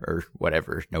Peoria or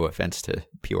whatever? No offense to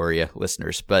Peoria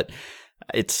listeners, but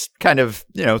it's kind of,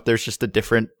 there's just a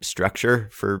different structure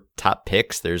for top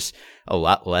picks. There's a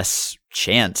lot less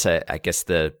chance. I guess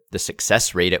the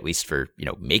success rate, at least for,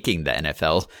 making the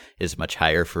NFL, is much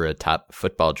higher for a top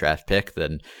football draft pick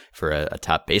than for a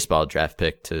top baseball draft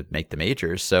pick to make the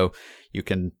majors. So you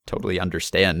can totally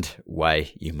understand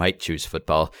why you might choose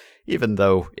football, even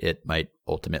though it might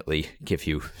ultimately give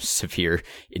you severe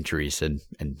injuries and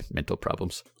mental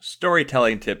problems.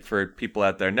 Storytelling tip for people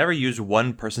out there: never use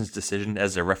one person's decision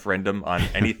as a referendum on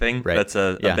anything. Right. That's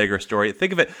a bigger story.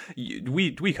 Think of it.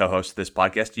 We co-host this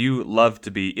podcast. You love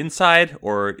to be inside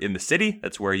or in the city.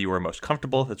 That's where you are most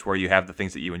comfortable. That's where you have the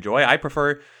things that you enjoy. I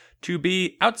prefer to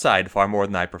be outside far more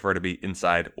than I prefer to be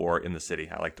inside or in the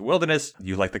city. I like the wilderness.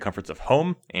 You like the comforts of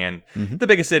home and the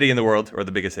biggest city in the world, or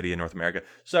the biggest city in North America.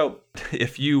 So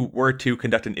if you were to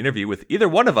conduct an interview with either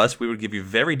one of us, we would give you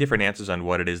very different answers on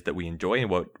what it is that we enjoy and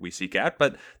what we seek out.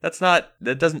 But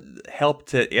that doesn't help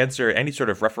to answer any sort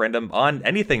of referendum on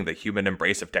anything: the human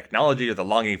embrace of technology or the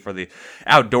longing for the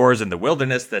outdoors and the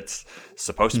wilderness that's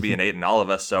supposed to be innate in all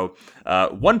of us. So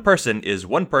one person is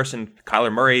one person.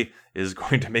 Kyler Murray is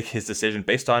going to make his decision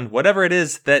based on whatever it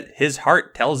is that his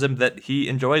heart tells him that he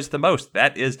enjoys the most.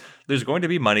 That is, there's going to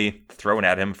be money thrown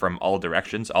at him from all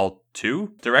directions. All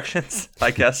 2 directions,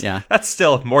 I guess. Yeah. That's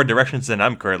still more directions than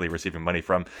I'm currently receiving money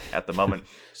from at the moment.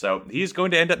 So he's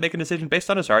going to end up making a decision based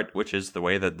on his heart, which is the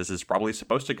way that this is probably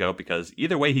supposed to go, because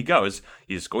either way he goes,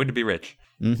 he's going to be rich.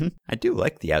 Mm-hmm. I do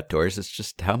like the outdoors. It's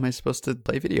just, how am I supposed to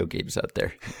play video games out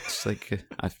there? It's like,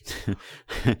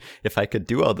 if I could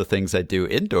do all the things I do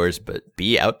indoors, but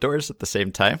be outdoors at the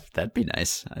same time, that'd be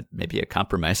nice. Maybe a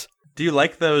compromise. Do you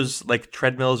like those like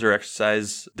treadmills or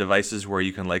exercise devices where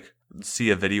you can like see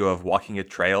a video of walking a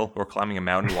trail or climbing a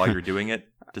mountain while you're doing it?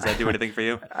 Does that do anything for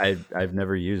you? I've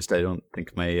never used. I don't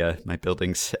think my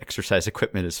building's exercise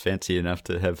equipment is fancy enough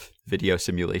to have video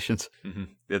simulations. Mm-hmm.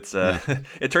 It's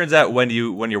it turns out when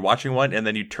you're watching one and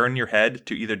then you turn your head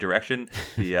to either direction,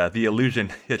 the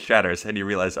illusion it shatters and you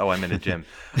realize, oh, I'm in a gym.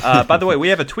 By the way, we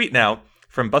have a tweet now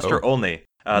from Buster Olney.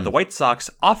 The White Sox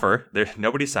offer,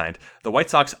 nobody signed, the White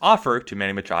Sox offer to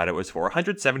Manny Machado is for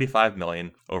 $175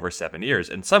 million over 7 years.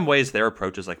 In some ways, their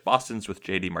approach is like Boston's with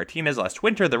J.D. Martinez. Last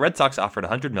winter, the Red Sox offered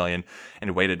 $100 million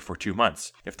and waited for 2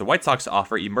 months. If the White Sox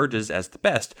offer emerges as the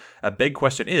best, a big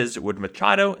question is, would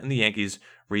Machado and the Yankees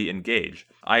re-engage?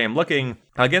 I am looking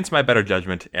against my better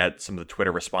judgment at some of the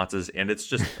Twitter responses, and it's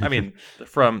just, I mean,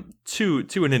 from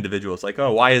to an individual, it's like,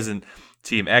 oh, why isn't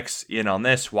Team X in on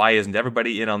this? Why isn't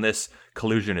everybody in on this?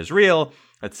 Collusion is real,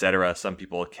 etc. Some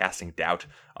people casting doubt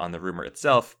on the rumor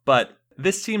itself. But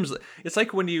this seems, it's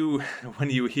like when you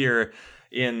hear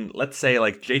in, let's say,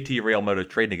 like JT Realmuto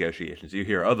trade negotiations, you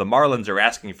hear, oh, the Marlins are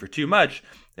asking for too much,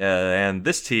 and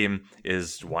this team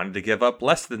is wanting to give up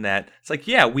less than that. It's like,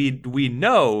 yeah, we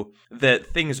know that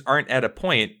things aren't at a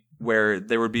point where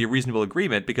there would be a reasonable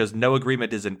agreement because no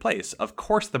agreement is in place. Of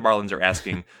course the Marlins are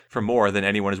asking for more than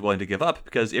anyone is willing to give up,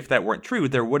 because if that weren't true,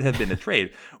 there would have been a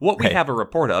trade. What we have a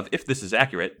report of, if this is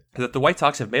accurate, is that the White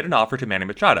Sox have made an offer to Manny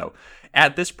Machado.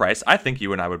 At this price, I think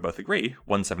you and I would both agree,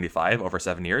 $175 over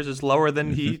 7 years is lower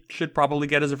than he should probably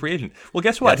get as a free agent. Well,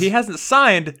 guess what? Yes. He hasn't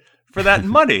signed for that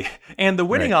money, and the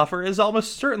winning offer is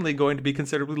almost certainly going to be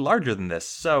considerably larger than this.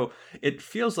 So it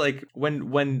feels like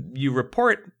when you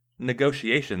report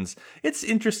negotiations, it's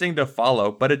interesting to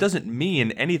follow, but it doesn't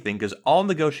mean anything because all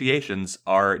negotiations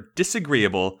are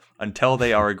disagreeable until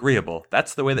they are agreeable.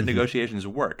 That's the way that negotiations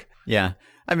work. Yeah.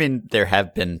 I mean, there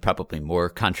have been probably more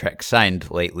contracts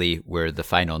signed lately where the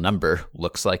final number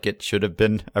looks like it should have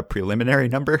been a preliminary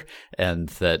number, and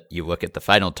that you look at the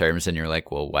final terms and you're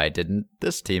like, well, why didn't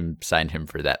this team sign him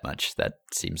for that much? That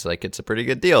seems like it's a pretty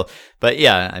good deal. But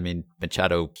yeah, I mean,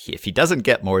 Machado, if he doesn't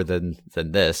get more than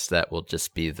this, that will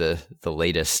just be the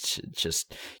latest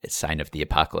just sign of the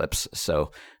apocalypse.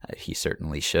 So he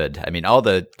certainly should. I mean, all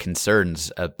the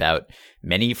concerns about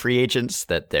many free agents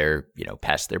that they're,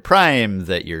 past their prime,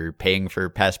 that you're paying for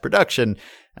past production.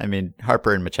 I mean,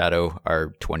 Harper and Machado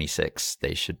are 26.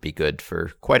 They should be good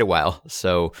for quite a while.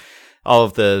 So all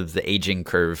of the aging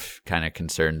curve kind of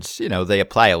concerns, they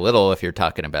apply a little if you're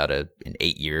talking about an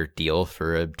 8-year deal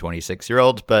for a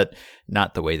 26-year-old, but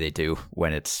not the way they do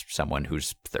when it's someone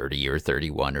who's 30 or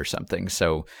 31 or something.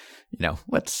 So,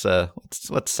 let's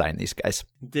sign these guys.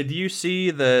 Did you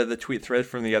see the tweet thread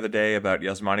from the other day about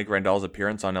Yasmani Grandal's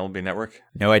appearance on MLB Network?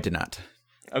 No, I did not.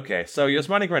 Okay, so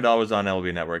Yasmani Grandal was on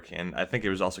MLB Network, and I think it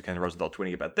was also Ken Rosenthal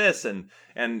tweeting about this, and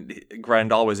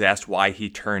Grandal was asked why he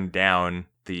turned down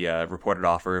the reported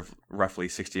offer of roughly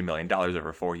 $60 million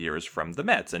over 4 years from the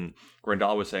Mets. And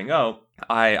Grandal was saying, oh,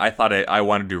 I thought I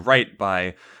wanted to do right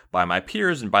by my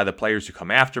peers and by the players who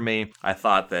come after me. I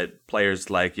thought that players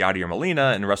like Yadier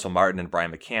Molina and Russell Martin and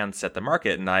Brian McCann set the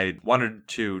market, and I wanted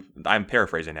to, I'm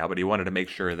paraphrasing now, but he wanted to make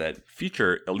sure that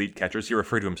future elite catchers, he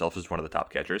referred to himself as one of the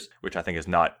top catchers, which I think is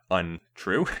not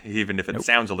untrue, even if it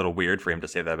sounds a little weird for him to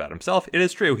say that about himself. It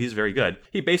is true, he's very good.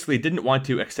 He basically didn't want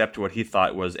to accept what he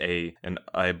thought was a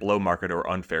below market or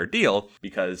unfair deal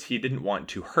because he didn't want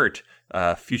to hurt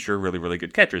future really, really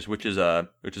good catchers, which is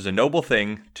a noble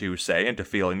thing to say and to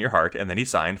feel in your heart. And then he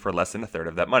signed for less than a third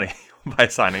of that money by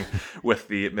signing with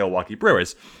the Milwaukee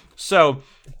Brewers. So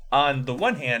on the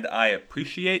one hand, I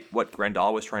appreciate what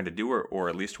Grandal was trying to do, or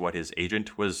at least what his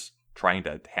agent was trying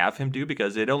to have him do,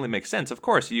 because it only makes sense. Of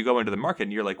course, you go into the market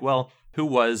and you're like, well, who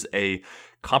was a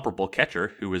comparable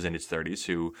catcher who was in his 30s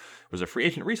who was a free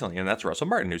agent recently? And that's Russell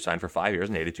Martin, who signed for 5 years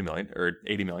and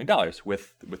 $80 million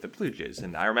with the Blue Jays.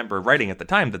 And I remember writing at the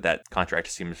time that contract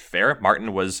seemed fair.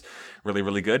 Martin was really,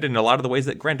 really good in a lot of the ways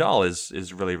that Grandal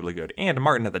is really, really good. And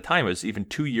Martin at the time was even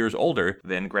 2 years older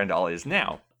than Grandal is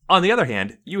now. On the other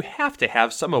hand, you have to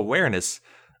have some awareness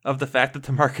of the fact that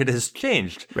the market has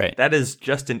changed. Right. That is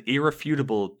just an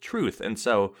irrefutable truth. And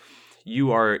so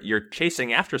you're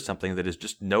chasing after something that is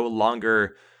just no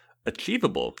longer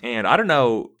achievable. And I don't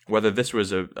know whether this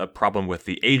was a problem with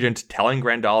the agent telling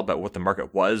Grandal about what the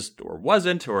market was or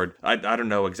wasn't, or I don't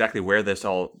know exactly where this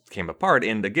all came apart.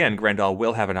 And again, Grandal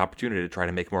will have an opportunity to try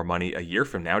to make more money a year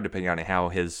from now, depending on how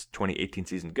his 2018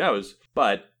 season goes.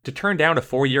 But to turn down a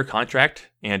 4-year contract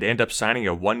and end up signing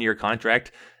a 1-year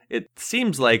contract, it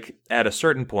seems like at a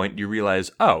certain point you realize,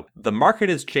 oh, the market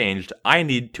has changed. I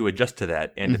need to adjust to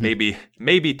that and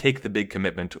maybe take the big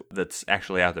commitment that's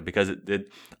actually out there, because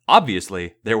it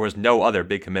obviously there was no other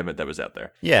big commitment that was out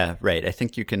there. Yeah, right. I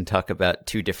think you can talk about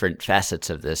two different facets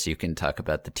of this. You can talk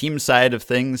about the team side of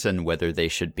things and whether they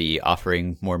should be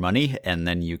offering more money, and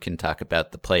then you can talk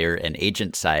about the player and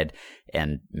agent side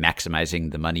and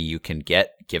maximizing the money you can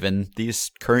get given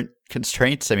these current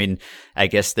constraints. I mean, I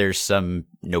guess there's some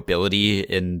nobility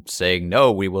in saying, no,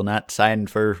 we will not sign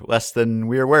for less than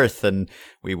we're worth, and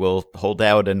we will hold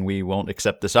out and we won't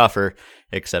accept this offer,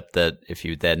 except that if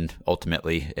you then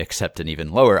ultimately accept an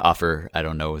even lower offer, I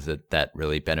don't know that that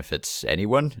really benefits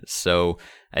anyone. So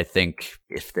I think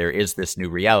if there is this new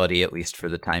reality, at least for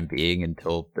the time being,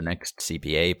 until the next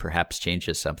CBA perhaps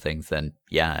changes something, then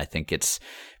yeah, I think it's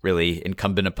really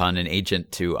incumbent upon an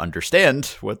agent to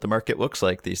understand what the market looks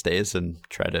like these days and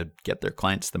try to get their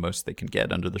clients the most they can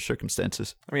get under the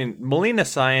circumstances. I mean, Molina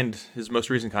signed his most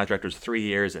recent contract was 3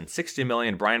 years and $60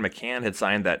 million. Brian McCann had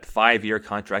signed that 5-year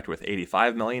contract with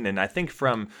 $85 million. And I think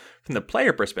from the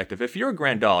player perspective, if you're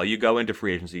Grandal, you go into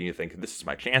free agency and you think, this is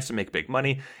my chance to make big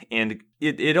money. And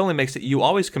it only makes it, you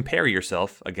always compare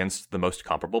yourself against the most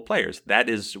comparable players. That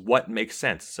is what makes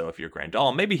sense. So if you're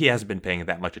Grandal, maybe he hasn't been paying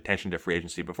that much attention to free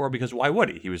agency before, because why would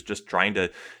he? He was just trying to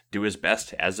do his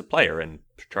best as a player and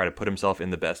try to put himself in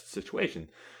the best situation.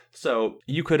 So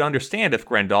you could understand if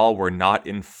Grandal were not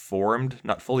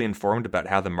fully informed about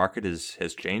how the market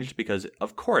has changed, because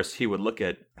of course he would look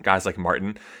at guys like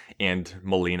Martin and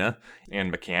Molina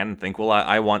and McCann and think, well,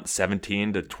 I want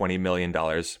 $17 to $20 million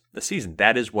a season.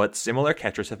 That is what similar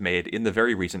catchers have made in the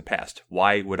very recent past.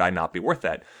 Why would I not be worth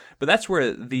that? But that's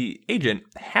where the agent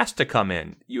has to come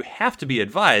in. You have to be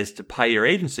advised by your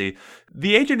agency.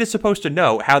 The agent is supposed to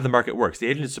know how the market works. The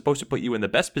agent is supposed to put you in the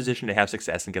best position to have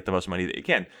success and get the most money that you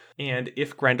can. And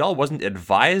if Grandal wasn't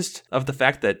advised of the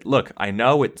fact that, look, I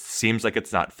know it seems like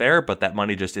it's not fair, but that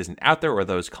money just isn't out there, or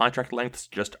those contract lengths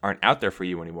just aren't out there for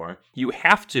you anymore, you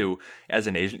have to, as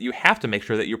an agent, you have to make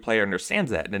sure that your player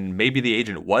understands that. And maybe the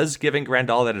agent was giving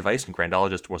Grandal that advice and Grandal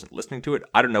just wasn't listening to it.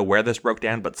 I don't know where this broke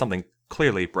down, but something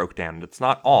clearly broke down. And it's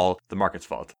not all the market's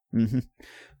fault. Mm-hmm.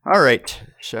 All right.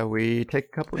 Shall we take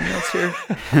a couple of minutes here?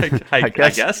 I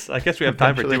guess we have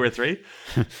time for 2 or 3.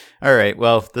 All right.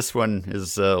 Well, this one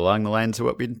is along the lines of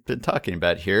what we've been talking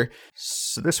about here.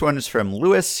 So this one is from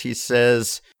Lewis. He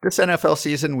says, this NFL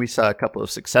season, we saw a couple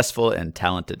of successful and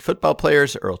talented football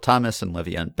players, Earl Thomas and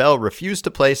Le'Veon Bell, refuse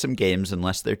to play some games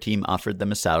unless their team offered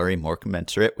them a salary more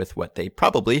commensurate with what they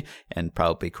probably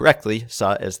correctly,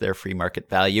 saw as their free market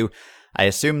value. I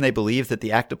assume they believe that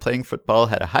the act of playing football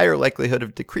had a higher likelihood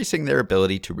of decreasing their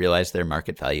ability to realize their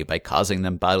market value by causing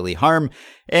them bodily harm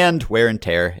and wear and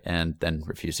tear, and then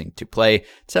refusing to play,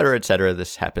 etc., etc.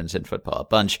 This happens in football a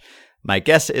bunch. My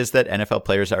guess is that NFL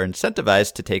players are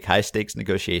incentivized to take high-stakes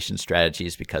negotiation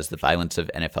strategies because the violence of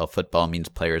NFL football means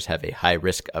players have a high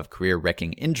risk of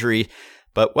career-wrecking injury.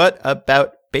 But what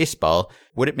about baseball?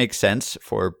 Would it make sense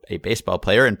for a baseball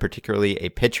player, and particularly a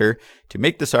pitcher, to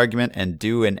make this argument and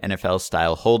do an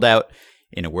NFL-style holdout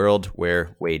in a world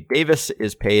where Wade Davis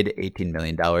is paid $18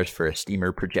 million for a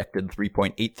steamer projected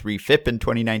 3.83 FIP in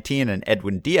 2019, and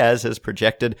Edwin Diaz is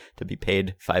projected to be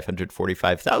paid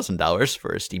 $545,000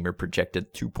 for a steamer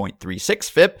projected 2.36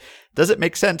 FIP? Does it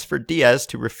make sense for Diaz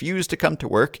to refuse to come to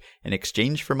work in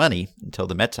exchange for money until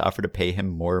the Mets offer to pay him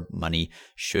more money?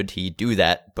 Should he do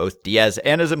that? Both Diaz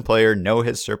and his employer know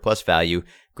his surplus value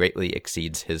greatly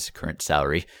exceeds his current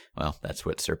salary. Well, that's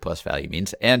what surplus value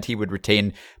means. And he would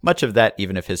retain much of that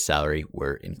even if his salary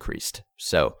were increased.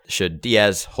 So, should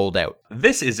Diaz hold out?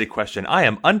 This is a question I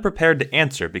am unprepared to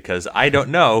answer because I don't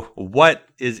know what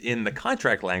is in the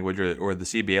contract language or the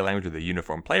CBA language or the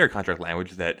uniform player contract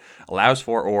language that allows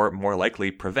for or more likely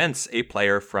prevents a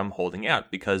player from holding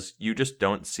out, because you just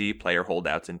don't see player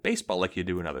holdouts in baseball like you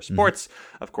do in other sports.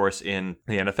 Mm-hmm. Of course, in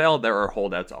the NFL, there are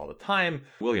holdouts all the time.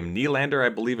 William Nylander, I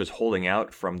believe, is holding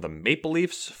out from the Maple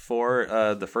Leafs for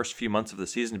the first few months of the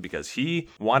season because he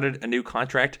wanted a new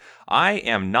contract. I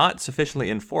am not sufficiently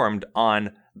informed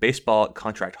on baseball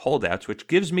contract holdouts, which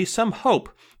gives me some hope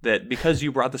that because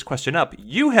you brought this question up,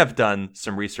 you have done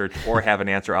some research or have an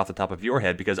answer off the top of your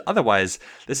head, because otherwise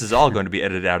this is all going to be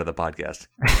edited out of the podcast.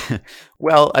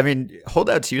 Well, I mean,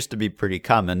 holdouts used to be pretty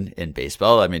common in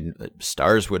baseball. I mean,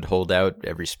 stars would hold out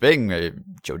every spring.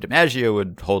 Joe DiMaggio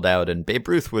would hold out and Babe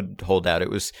Ruth would hold out. It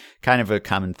was kind of a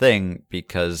common thing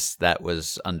because that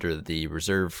was under the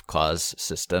reserve clause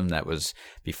system. That was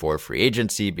before free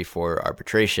agency, before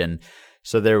arbitration.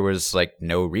 So there was like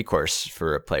no recourse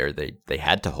for a player. They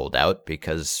had to hold out,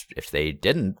 because if they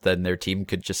didn't, then their team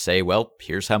could just say, well,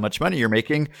 here's how much money you're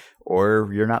making,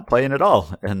 or you're not playing at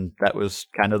all. And that was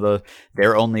kind of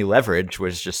their only leverage,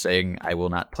 was just saying, I will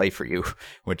not play for you,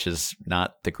 which is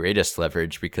not the greatest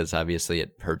leverage, because obviously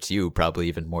it hurts you probably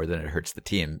even more than it hurts the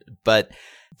team. But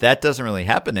that doesn't really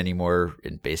happen anymore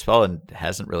in baseball, and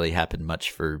hasn't really happened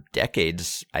much for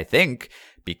decades, I think,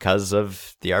 because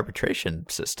of the arbitration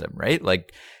system, right?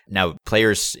 Like, now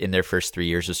players in their first 3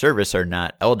 years of service are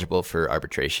not eligible for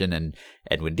arbitration, and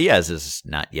Edwin Diaz is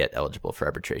not yet eligible for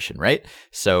arbitration, right?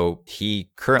 So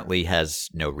he currently has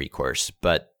no recourse,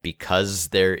 but because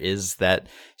there is that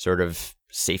sort of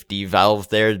safety valve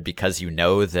there, because you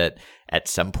know that at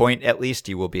some point, at least,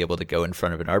 you will be able to go in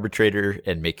front of an arbitrator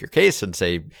and make your case and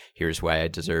say, here's why I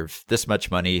deserve this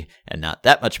much money and not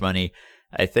that much money.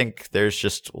 I think there's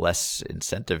just less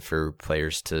incentive for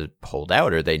players to hold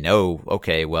out, or they know,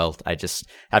 okay, well, I just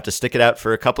have to stick it out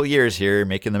for a couple years here,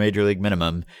 making the major league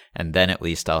minimum, and then at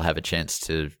least I'll have a chance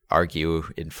to argue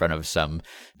in front of some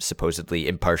supposedly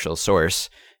impartial source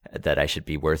that I should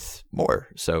be worth more.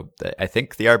 So I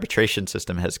think the arbitration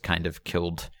system has kind of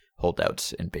killed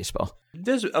holdouts in baseball.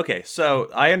 Okay, so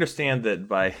I understand that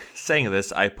by saying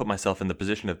this, I put myself in the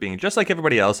position of being just like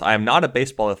everybody else. I am not a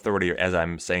baseball authority as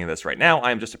I'm saying this right now.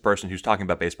 I am just a person who's talking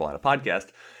about baseball on a podcast.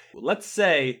 Let's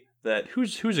say that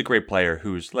who's a great player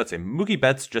let's say Mookie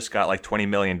Betts just got like $20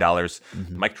 million.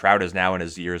 Mm-hmm. Mike Trout is now in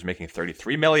his years making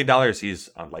 $33 million. He's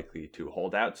unlikely to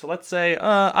hold out. So let's say,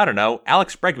 I don't know,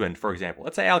 Alex Bregman, for example.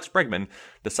 Let's say Alex Bregman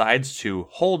decides to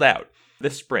hold out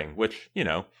this spring, which,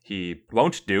 he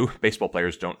won't do. Baseball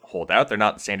players don't hold out. They're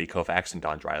not Sandy Koufax and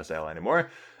Don Drysdale anymore.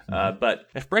 Mm-hmm. But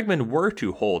if Bregman were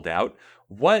to hold out,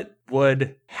 what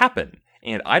would happen?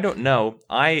 And I don't know.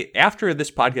 After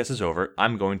this podcast is over,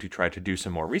 I'm going to try to do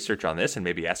some more research on this and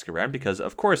maybe ask around, because,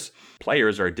 of course,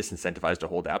 players are disincentivized to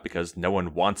hold out because no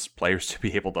one wants players to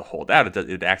be able to hold out.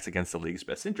 It acts against the league's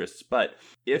best interests. But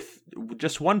if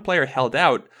just one player held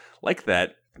out like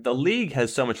that, the league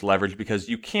has so much leverage, because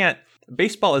you can't.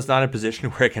 Baseball is not in a position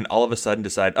where it can all of a sudden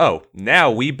decide, oh,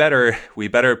 now we better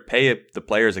pay the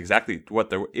players exactly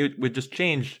what it would just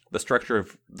change the structure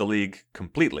of the league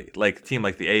completely. Like a team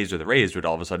like the A's or the Rays would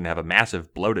all of a sudden have a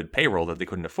massive bloated payroll that they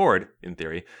couldn't afford, in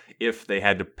theory, if they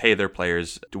had to pay their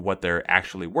players to what they're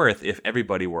actually worth if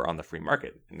everybody were on the free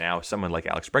market. Now, someone like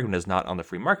Alex Bregman is not on the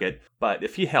free market, but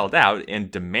if he held out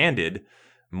and demanded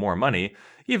more money,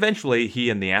 eventually he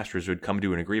and the Astros would come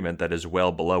to an agreement that is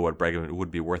well below what Bregman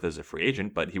would be worth as a free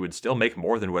agent, but he would still make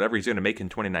more than whatever he's going to make in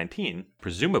 2019,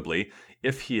 presumably,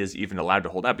 if he is even allowed to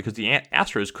hold out, because the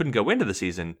Astros couldn't go into the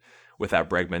season without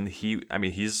Bregman.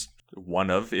 He's one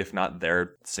of, if not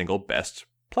their single best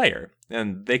player,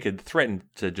 and they could threaten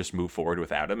to just move forward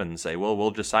without him and say, well,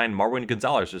 we'll just sign Marwin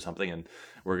Gonzalez or something, and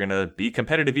we're going to be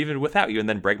competitive even without you, and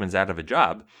then Bregman's out of a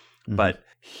job. Mm-hmm. But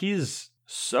he's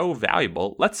so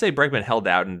valuable. Let's say Bregman held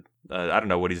out, and I don't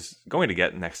know what he's going to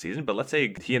get next season, but let's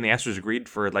say he and the Astros agreed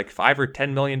for like $5 or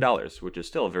 $10 million, which is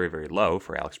still very, very low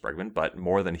for Alex Bregman, but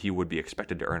more than he would be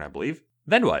expected to earn, I believe.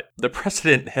 Then what? The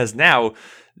precedent has now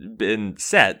been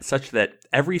set such that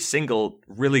every single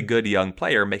really good young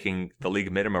player making the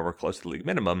league minimum or close to the league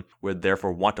minimum would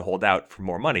therefore want to hold out for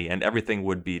more money, and everything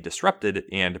would be disrupted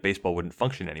and baseball wouldn't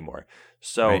function anymore.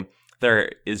 So right.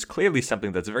 There is clearly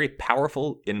something that's very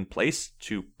powerful in place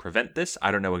to prevent this.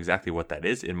 I don't know exactly what that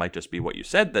is. It might just be what you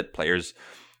said, that players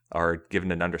are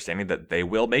given an understanding that they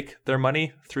will make their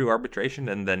money through arbitration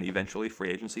and then eventually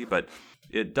free agency. But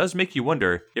it does make you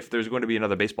wonder if there's going to be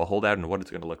another baseball holdout and what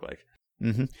it's going to look like.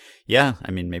 Mm-hmm. Yeah,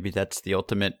 I mean, maybe that's the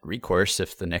ultimate recourse.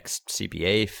 If the next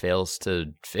CBA fails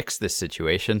to fix this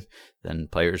situation, then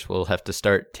players will have to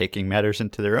start taking matters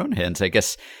into their own hands. I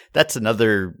guess that's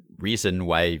another reason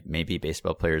why maybe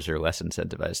baseball players are less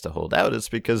incentivized to hold out, is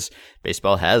because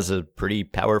baseball has a pretty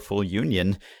powerful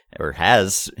union, or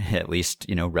has, at least,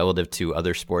 relative to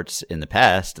other sports in the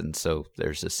past. And so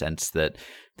there's a sense that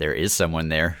there is someone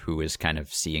there who is kind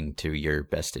of seeing to your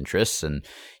best interests, and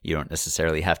you don't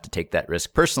necessarily have to take that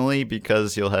risk personally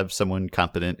because you'll have someone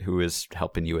competent who is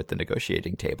helping you at the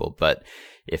negotiating table. But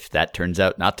if that turns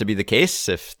out not to be the case,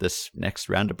 if this next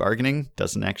round of bargaining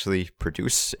doesn't actually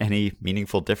produce any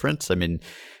meaningful difference, I mean,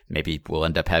 maybe we'll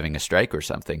end up having a strike or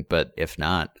something. But if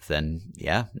not, then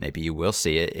yeah, maybe you will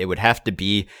see it. It would have to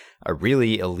be a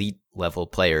really elite level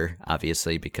player,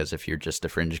 obviously, because if you're just a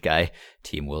fringe guy,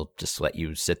 team will just let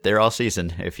you sit there all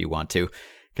season if you want to,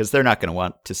 because they're not going to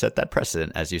want to set that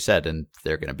precedent, as you said, and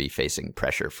they're going to be facing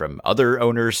pressure from other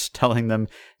owners telling them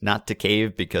not to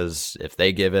cave, because if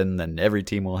they give in, then every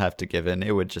team will have to give in.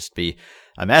 It would just be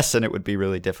a mess, and it would be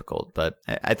really difficult. But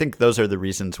I think those are the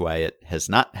reasons why it has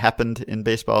not happened in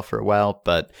baseball for a while,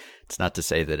 but it's not to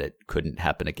say that it couldn't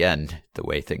happen again the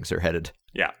way things are headed.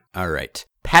 Yeah. All right.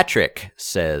 Patrick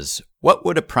says, what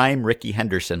would a prime Rickey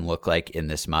Henderson look like in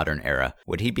this modern era?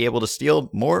 Would he be able to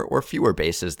steal more or fewer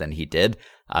bases than he did?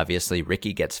 Obviously,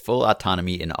 Rickey gets full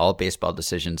autonomy in all baseball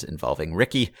decisions involving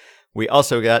Rickey. We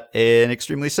also got an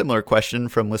extremely similar question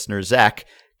from listener Zach.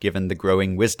 Given the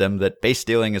growing wisdom that base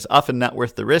stealing is often not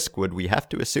worth the risk, would we have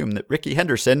to assume that Rickey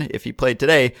Henderson, if he played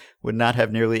today, would not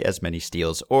have nearly as many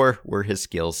steals, or were his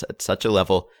skills at such a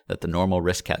level that the normal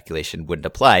risk calculation wouldn't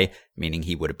apply, meaning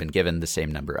he would have been given the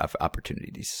same number of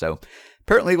opportunities? So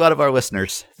apparently a lot of our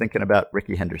listeners thinking about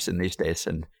Rickey Henderson these days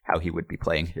and how he would be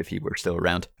playing if he were still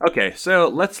around. Okay, so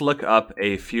let's look up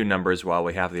a few numbers while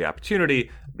we have the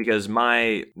opportunity, because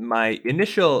my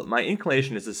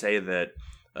inclination is to say that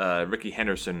Rickey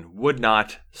Henderson would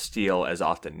not steal as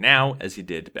often now as he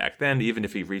did back then, even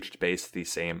if he reached base the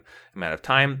same amount of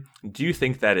time. Do you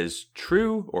think that is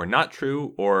true or not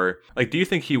true? Or, do you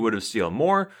think he would have stealed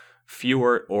more,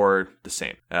 fewer, or the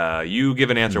same? You give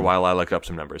an answer while I look up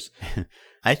some numbers.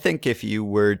 I think if you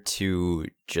were to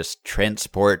just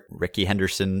transport Rickey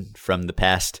Henderson from the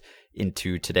past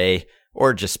into today,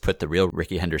 or just put the real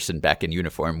Rickey Henderson back in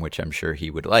uniform, which I'm sure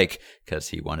he would like because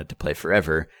he wanted to play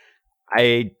forever,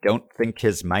 I don't think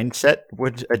his mindset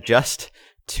would adjust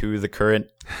to the current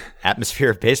atmosphere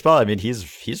of baseball. I mean,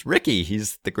 he's Rickey.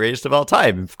 He's the greatest of all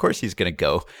time. Of course he's going to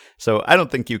go. So I don't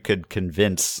think you could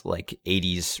convince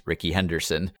 80s Rickey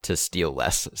Henderson to steal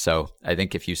less. So I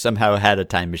think if you somehow had a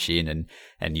time machine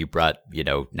and you brought,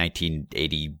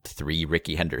 1983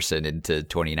 Rickey Henderson into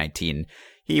 2019,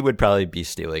 he would probably be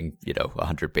stealing,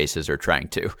 100 bases or trying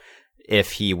to.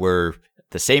 If he were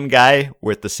the same guy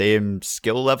with the same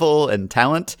skill level and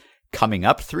talent coming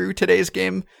up through today's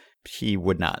game, he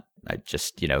would not. I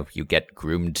just, you get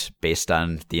groomed based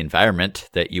on the environment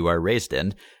that you are raised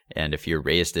in. And if you're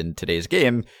raised in today's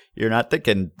game, you're not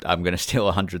thinking, I'm going to steal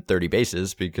 130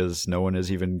 bases, because no one is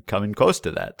even coming close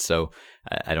to that. So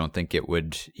I don't think it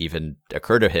would even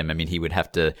occur to him. I mean, he would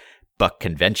have to buck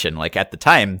convention. At the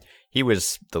time, he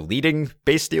was the leading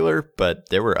base stealer, but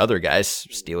there were other guys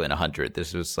stealing 100.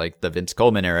 This was the Vince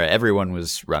Coleman era. Everyone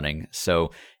was running.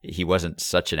 So he wasn't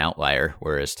such an outlier,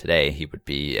 whereas today he would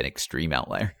be an extreme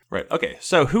outlier. Right. Okay.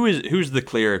 So who's the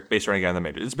clear base running guy in the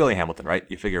majors? It's Billy Hamilton, right?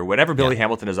 You figure whenever Billy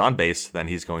Hamilton is on base, then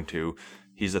he's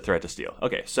a threat to steal.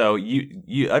 Okay, so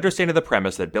you understand the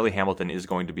premise that Billy Hamilton is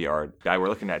going to be our guy we're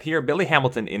looking at here. Billy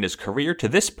Hamilton, in his career to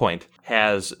this point,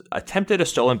 has attempted a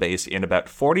stolen base in about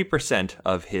 40%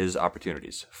 of his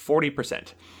opportunities.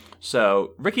 40%.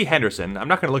 So Rickey Henderson, I'm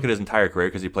not going to look at his entire career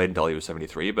because he played until he was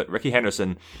 73, but Rickey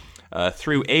Henderson,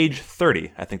 through age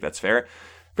 30, I think that's fair,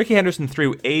 Rickey Henderson,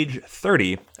 through age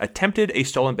 30, attempted a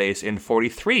stolen base in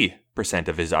 43%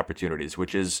 of his opportunities,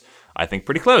 which is, I think,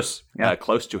 pretty close. Yeah.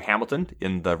 Close to Hamilton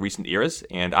in the recent eras.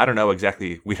 And I don't know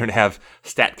exactly, we don't have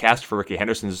StatCast for Rickey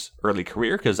Henderson's early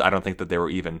career, because I don't think that there were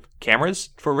even cameras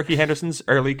for Rickey Henderson's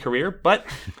early career. But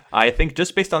I think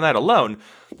just based on that alone,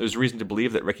 there's reason to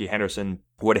believe that Rickey Henderson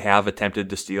would have attempted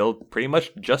to steal pretty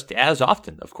much just as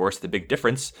often. Of course, the big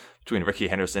difference between Rickey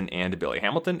Henderson and Billy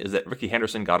Hamilton is that Rickey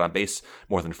Henderson got on base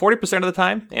more than 40% of the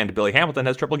time, and Billy Hamilton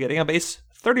has trouble getting on base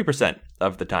 30%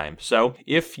 of the time. So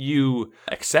if you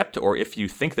accept, or if you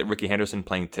think that Rickey Henderson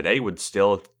playing today would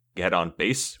still get on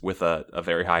base with a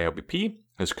very high OBP,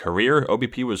 his career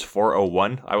OBP was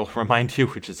 401, I will remind you,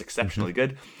 which is exceptionally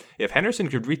good. If Henderson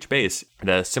could reach base at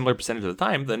a similar percentage of the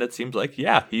time, then it seems like,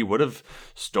 he would have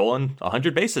stolen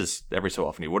 100 bases every so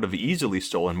often. He would have easily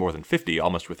stolen more than 50,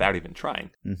 almost without even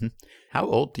trying. Mm-hmm. How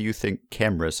old do you think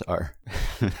cameras are?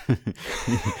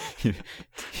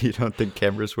 You don't think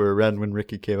cameras were around when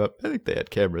Rickey came up? I think they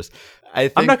had cameras.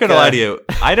 I'm not going to lie to you.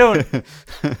 I don't.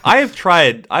 I've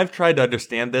tried to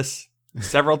understand this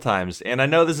several times, and I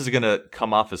know this is going to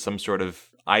come off as some sort of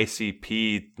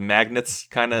ICP magnets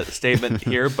kind of statement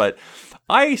here, but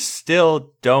I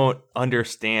still don't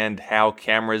understand how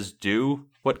cameras do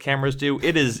what cameras do.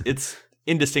 It's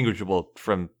indistinguishable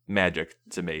from Magic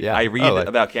to me. Yeah. I read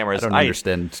about cameras. I don't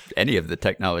understand any of the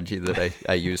technology that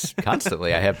I use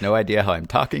constantly. I have no idea how I'm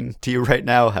talking to you right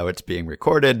now, how it's being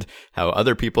recorded, how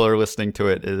other people are listening to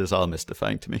it. It is all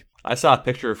mystifying to me. I saw a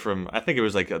picture from, I think it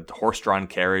was like a horse-drawn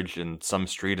carriage in some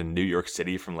street in New York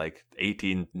City from like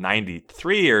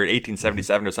 1893 or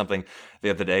 1877 or something the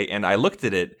other day. And I looked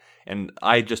at it and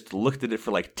I just looked at it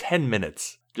for like 10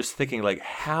 minutes, just thinking like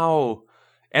how...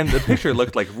 And the picture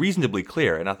looked like reasonably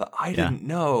clear. And I thought, I didn't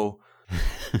know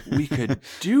we could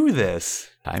do this.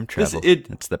 Time travel.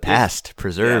 It's the past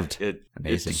preserved.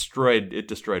 Amazing. It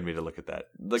destroyed me to look at that.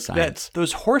 Like Science.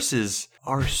 Those horses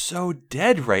are so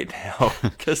dead right now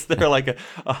because they're like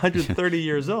 130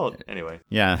 years old. Anyway.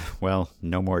 Yeah. Well,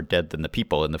 no more dead than the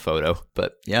people in the photo.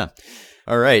 But yeah.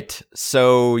 All right.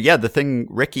 So, yeah, the thing,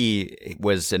 Ricky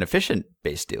was an efficient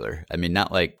base dealer. I mean,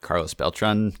 not like Carlos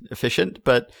Beltran efficient,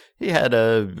 but he had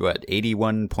a,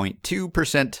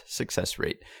 81.2% success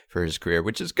rate for his career,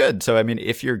 which is good. So, I mean,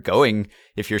 if you're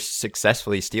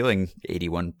successfully stealing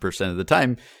 81% of the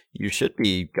time, you should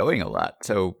be going a lot.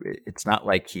 So it's not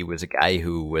like he was a guy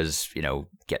who was,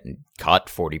 getting caught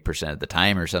 40% of the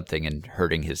time or something and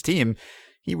hurting his team.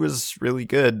 He was really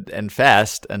good and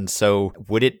fast, and so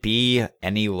would it be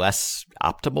any less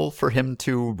optimal for him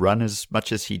to run as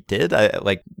much as he did?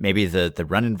 Maybe the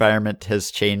run environment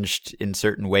has changed in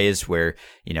certain ways where,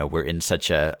 we're in such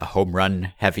a home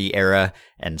run heavy era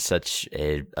and such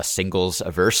a singles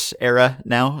averse era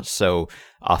now. So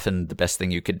often the best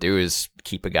thing you could do is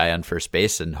keep a guy on first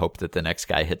base and hope that the next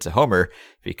guy hits a homer,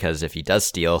 because if he does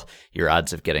steal, your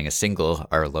odds of getting a single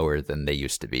are lower than they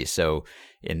used to be. So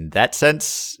in that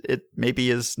sense, it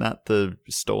maybe is not the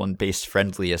stolen base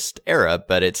friendliest era,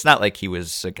 but it's not like he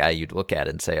was a guy you'd look at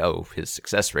and say, oh, his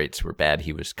success rates were bad.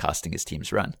 He was costing his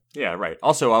team's run. Yeah, right.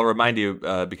 Also, I'll remind you,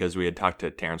 because we had talked to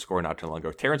Terrence Gore not too long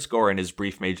ago, Terrence Gore in his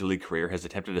brief Major League career has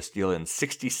attempted to steal in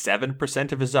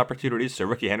 67% of his opportunities. So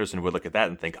Ricky Henderson would look at that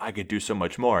and think, I could do so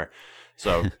much more.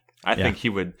 So I think he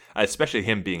would, especially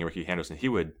him being Ricky Henderson, he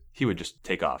would just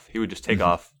take off. He would just take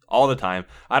off all the time.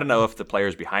 I don't know if the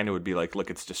players behind him would be like, look,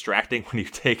 it's distracting when you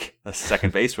take a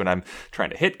second base when I'm trying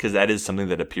to hit, because that is something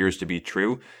that appears to be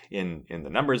true in the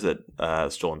numbers, that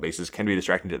stolen bases can be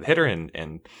distracting to the hitter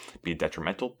and be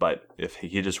detrimental. But if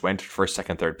he just went first,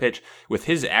 second, third pitch, with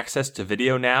his access to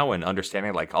video now and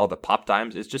understanding like all the pop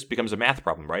times, it just becomes a math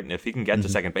problem, right? And if he can get to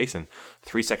second base in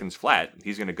 3 seconds flat,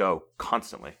 he's going to go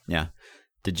constantly. Yeah.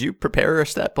 Did you prepare a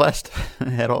stat blast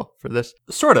at all for this?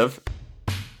 Sort of.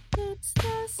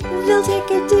 They'll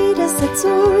take a data set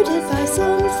sorted by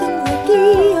something like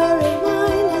ERA-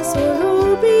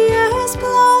 or OPS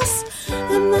plus,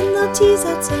 and then they'll tease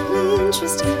out some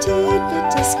interesting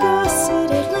tidbit, discuss it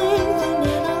at length, and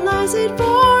analyze it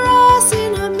for us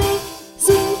in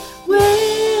amazing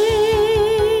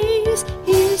ways.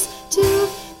 Here's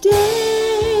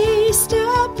today's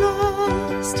Stat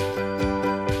Blast.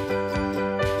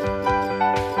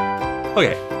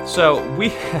 Okay. So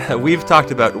we've talked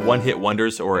about one-hit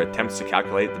wonders or attempts to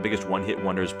calculate the biggest one-hit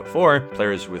wonders before,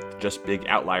 players with just big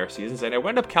outlier seasons, and I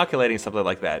wound up calculating something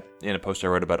like that in a post I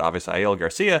wrote about Avisail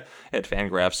Garcia at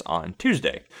Fangraphs on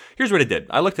Tuesday. Here's what I did.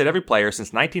 I looked at every player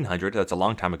since 1900. That's a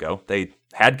long time ago. They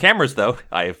had cameras, though.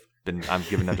 I'm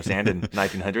given to understand in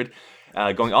 1900.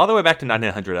 Going all the way back to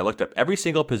 1900, I looked up every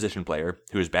single position player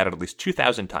who has batted at least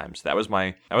 2,000 times. That was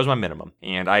my minimum.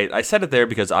 And I said it there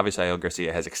because Avisail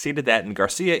Garcia has exceeded that, and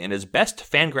Garcia in his best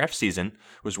Fangraph season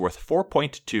was worth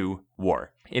 4.2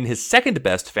 WAR. In his second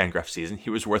best Fangraph season, he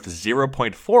was worth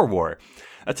 0.4 WAR.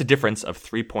 That's a difference of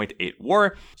 3.8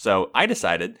 WAR. So I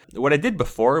decided, what I did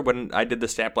before when I did the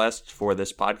Stat Blast for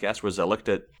this podcast was I looked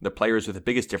at the players with the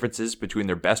biggest differences between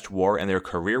their best WAR and their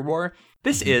career WAR.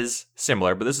 This is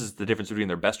similar, but this is the difference between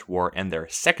their best WAR and their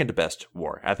second best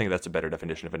WAR. I think that's a better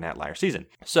definition of an outlier season.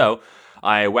 So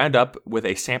I wound up with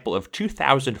a sample of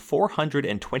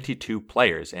 2,422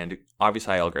 players, and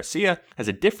Avisail Garcia has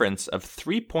a difference of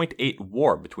 3.8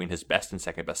 WAR between his best and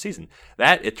second best season.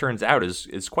 That, it turns out,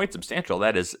 is quite substantial.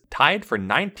 That is tied for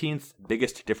 19th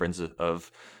biggest difference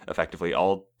of effectively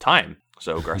all time.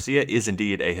 So Garcia is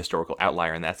indeed a historical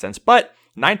outlier in that sense, but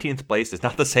 19th place is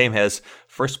not the same as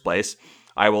first place.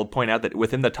 I will point out that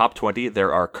within the top 20,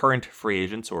 there are current free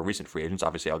agents or recent free agents,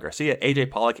 obviously Al Garcia,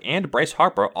 AJ Pollock, and Bryce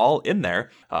Harper all in there.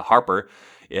 Harper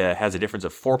has a difference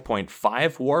of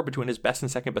 4.5 WAR between his best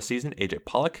and second best season. AJ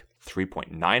Pollock,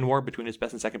 3.9 WAR between his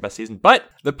best and second best season. But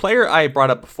the player I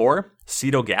brought up before,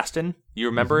 Cito Gaston, you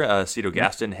remember Cito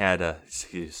Gaston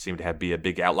he seemed to be a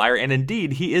big outlier, and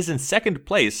indeed he is in second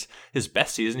place. His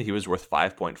best season he was worth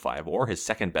 5.5 WAR. His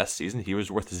second best season he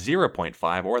was worth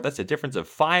 0.5 WAR. That's a difference of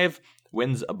 5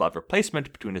 wins above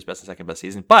replacement between his best and second best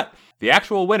season. But the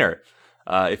actual winner,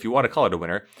 if you want to call it a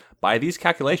winner, by these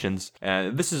calculations,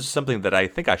 this is something that I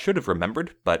think I should have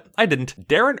remembered, but I didn't.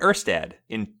 Darren Erstad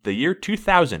in the year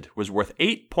 2000 was worth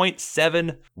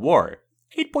 8.7 WAR.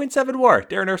 8.7 WAR,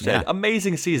 Darren Erstad, yeah.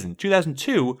 Amazing season.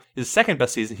 2002, his second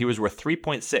best season, he was worth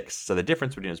 3.6. So the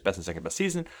difference between his best and second best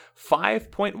season,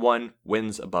 5.1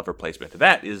 wins above replacement.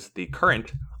 That is the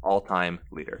current all-time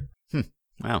leader.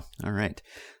 Wow. All right.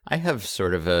 I have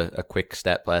sort of a quick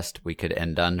stat blast we could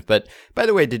end on. But by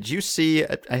the way, did you see,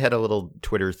 I had a little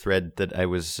Twitter thread that I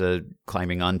was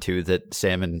climbing onto that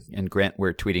Sam and Grant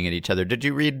were tweeting at each other. Did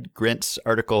you read Grant's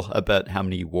article about how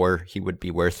many WAR he would be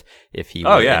worth if he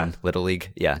were in Little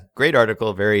League? Yeah. Great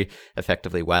article. Very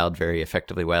effectively wild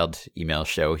email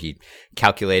show. He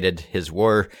calculated his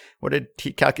WAR. What did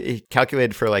he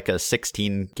calculated for like a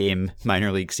 16-game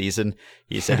minor league season?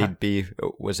 He said he'd be,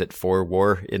 was it 4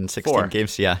 WAR in 16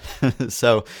 games? Yeah.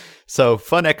 So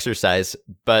fun exercise.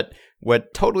 But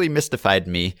what totally mystified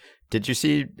me, did you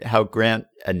see how Grant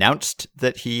announced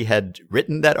that he had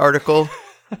written that article?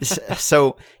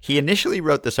 So he initially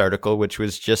wrote this article, which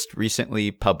was just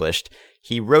recently published.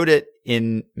 He wrote it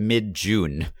in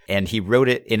mid-June, and he wrote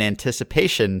it in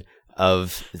anticipation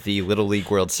of the Little League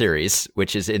World Series,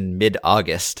 which is in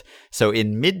mid-August. So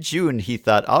in mid-June, he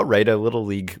thought, I'll write a Little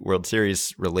League World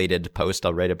Series related post.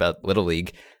 I'll write about Little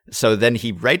League. So then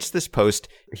he writes this post.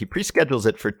 He pre-schedules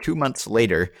it for 2 months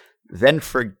later, then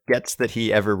forgets that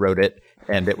he ever wrote it,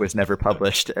 and it was never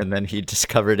published. And then he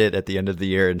discovered it at the end of the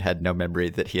year and had no memory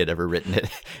that he had ever written it.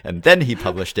 And then he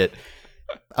published it.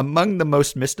 Among the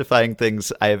most mystifying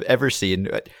things I have ever seen.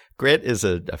 Grant is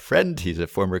a friend. He's a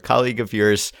former colleague of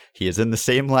yours. He is in the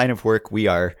same line of work we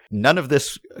are. None of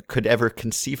this could ever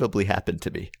conceivably happen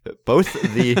to me. Both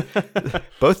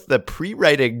the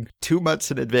pre-writing 2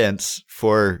 months in advance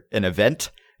for an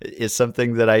event is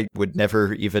something that I would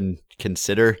never even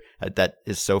consider. That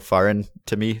is so foreign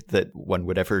to me that one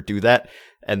would ever do that.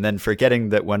 And then forgetting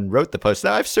that one wrote the post.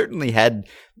 Now, I've certainly had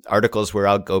articles where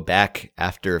I'll go back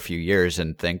after a few years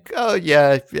and think, oh,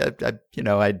 yeah,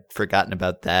 I'd forgotten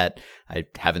about that. I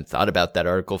haven't thought about that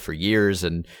article for years,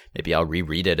 and maybe I'll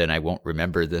reread it and I won't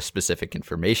remember the specific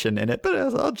information in it, but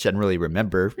I'll generally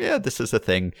remember, yeah, this is a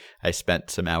thing I spent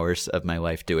some hours of my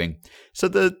life doing. So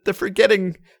the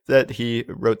forgetting that he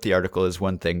wrote the article is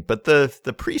one thing, but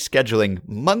the pre-scheduling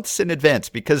months in advance,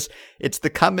 because it's the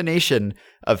combination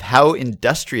of how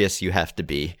industrious you have to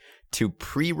be to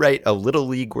pre-write a Little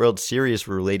League World Series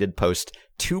related post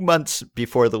 2 months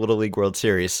before the Little League World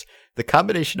Series. The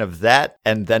combination of that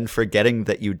and then forgetting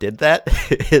that you did that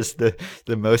is the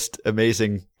most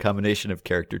amazing combination of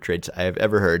character traits I have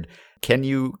ever heard. Can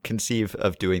you conceive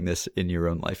of doing this in your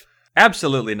own life?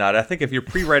 Absolutely not. I think if you're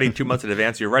pre-writing 2 months in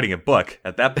advance, you're writing a book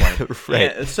at that point.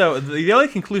 Right. And so the only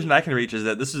conclusion I can reach is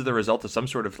that this is the result of some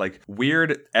sort of like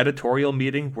weird editorial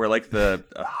meeting where like the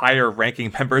higher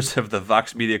ranking members of the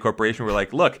Vox Media Corporation were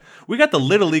like, look, we got the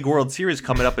Little League World Series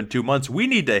coming up in 2 months. We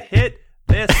need to hit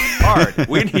this hard.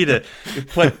 We need to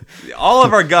put all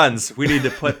of our guns we need to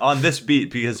put on this beat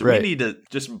because we need to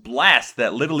just blast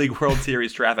that Little League World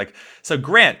Series traffic. So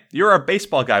Grant, you're our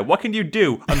baseball guy. What can you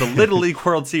do on the Little League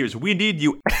World Series? We need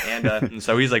you. And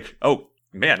so he's like, oh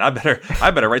man, I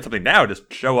better write something now to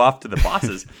show off to the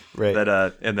bosses. Right.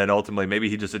 That and then ultimately maybe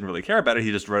he just didn't really care about it.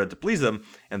 He just wrote it to please them.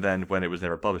 And then when it was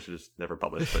never published, it was never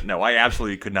published. But no, I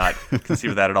absolutely could not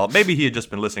conceive of that at all. Maybe he had just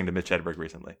been listening to Mitch Hedberg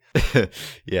recently.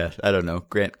 Yeah, I don't know.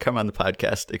 Grant, come on the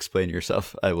podcast. Explain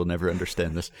yourself. I will never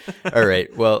understand this. All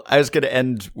right. Well, I was going to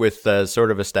end with sort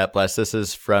of a stat blast. This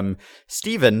is from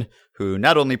Steven, who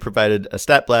not only provided a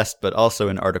stat blast, but also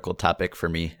an article topic for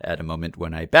me at a moment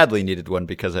when I badly needed one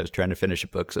because I was trying to finish a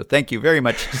book. So thank you very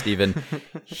much, Stephen.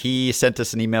 He sent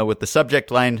us an email with the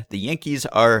subject line, "The Yankees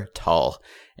are tall."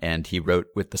 And he wrote,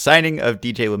 with the signing of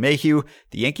DJ LeMahieu,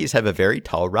 the Yankees have a very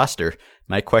tall roster.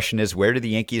 My question is, where do the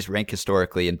Yankees rank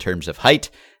historically in terms of height?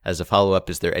 As a follow-up,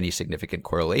 is there any significant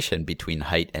correlation between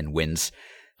height and wins?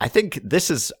 I think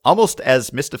this is almost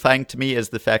as mystifying to me as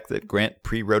the fact that Grant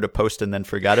pre-wrote a post and then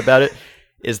forgot about it,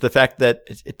 is the fact that,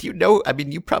 do you know, I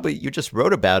mean, you just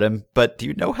wrote about him, but do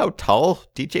you know how tall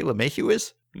DJ LeMahieu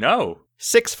is? No.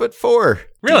 6'4".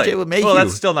 Really? DJ LeMahieu. Well,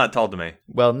 that's still not tall to me.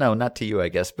 Well, no, not to you, I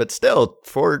guess. But still,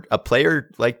 for a player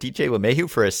like DJ LeMahieu,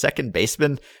 for a second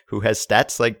baseman who has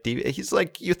stats like he's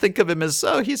like, you think of him as,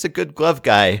 oh, he's a good glove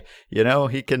guy,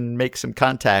 he can make some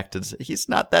contact. He's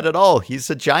not that at all. He's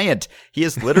a giant. He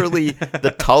is literally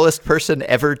the tallest person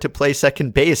ever to play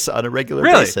second base on a regular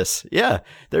basis. Yeah,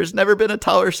 there's never been a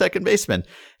taller second baseman.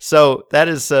 So that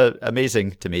is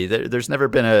amazing to me. There's never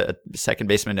been a second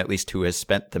baseman, at least, who has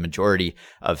spent the majority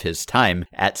of his time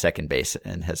at second base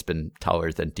and has been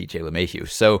taller than DJ LeMahieu.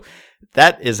 So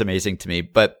that is amazing to me.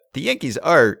 But the Yankees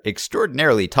are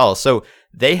extraordinarily tall. So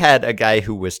they had a guy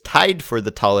who was tied for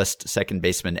the tallest second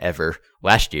baseman ever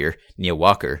last year, Neil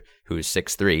Walker, who's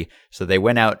 6'3". So they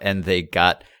went out and they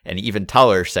got an even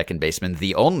taller second baseman,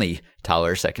 the only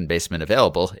taller second baseman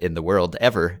available in the world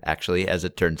ever, actually, as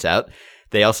it turns out.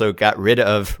 They also got rid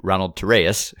of Ronald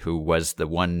Torreyes, who was the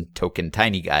one token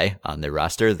tiny guy on their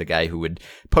roster, the guy who would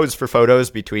pose for photos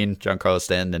between Giancarlo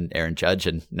Stanton and Aaron Judge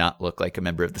and not look like a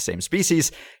member of the same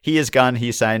species. He is gone.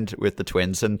 He signed with the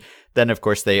Twins. And then, of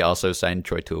course, they also signed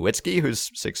Troy Tulowitzki, who's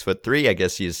 6'3". I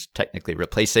guess he's technically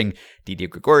replacing Didi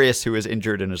Gregorius, who is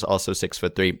injured and is also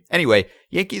 6'3". Anyway,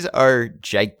 Yankees are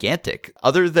gigantic.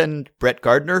 Other than Brett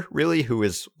Gardner, really, who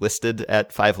is listed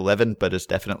at 5'11", but is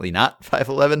definitely not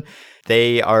 5'11".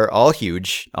 They are all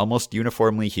huge, almost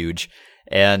uniformly huge.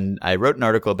 And I wrote an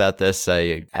article about this.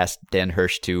 I asked Dan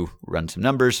Hirsch to run some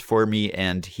numbers for me,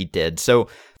 and he did. So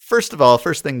first of all,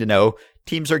 first thing to know,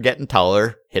 teams are getting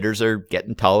taller. Hitters are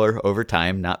getting taller over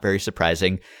time. Not very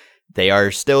surprising. They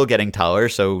are still getting taller.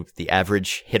 So the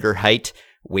average hitter height,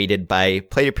 weighted by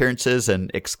plate appearances and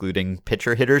excluding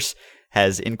pitcher hitters,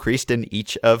 has increased in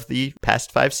each of the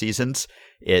past 5 seasons.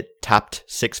 It topped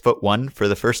 6'1" for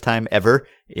the first time ever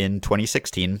in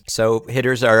 2016. So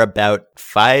hitters are about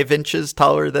 5 inches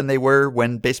taller than they were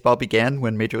when baseball began,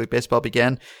 when Major League Baseball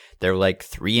began. They're like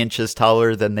 3 inches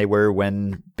taller than they were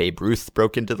when Babe Ruth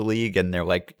broke into the league, and they're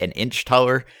like an inch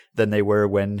taller than they were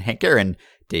when Hank Aaron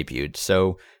debuted.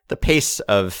 So the pace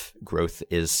of growth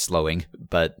is slowing,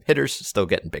 but hitters still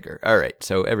getting bigger. All right,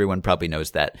 so everyone probably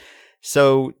knows that.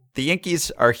 So the Yankees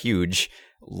are huge.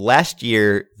 Last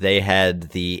year, they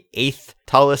had the 8th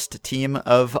tallest team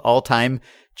of all time,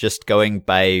 just going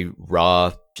by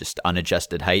raw, just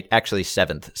unadjusted height. Actually,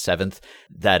 7th.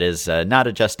 That is not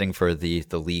adjusting for the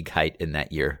league height in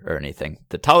that year or anything.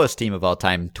 The tallest team of all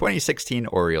time, 2016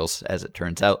 Orioles, as it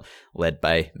turns out, led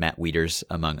by Matt Wieters,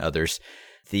 among others.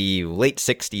 The late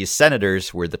 60s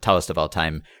Senators were the tallest of all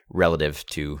time relative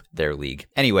to their league.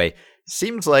 Anyway,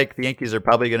 seems like the Yankees are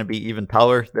probably going to be even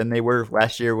taller than they were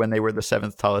last year when they were the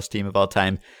 7th tallest team of all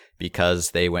time,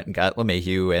 because they went and got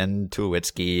LeMahieu and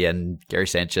Tulowitzki, and Gary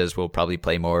Sanchez will probably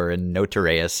play more, and no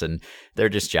Torreyes, and they're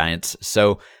just giants.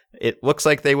 So it looks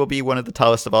like they will be one of the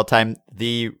tallest of all time.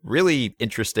 The really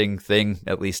interesting thing,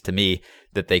 at least to me,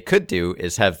 that they could do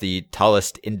is have the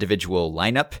tallest individual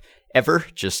lineup ever,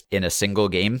 just in a single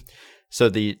game. So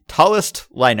the tallest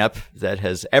lineup that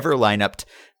has ever lineupped,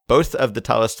 both of the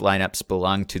tallest lineups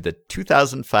belong to the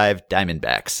 2005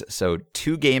 Diamondbacks. So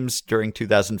 2 games during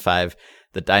 2005,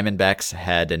 the Diamondbacks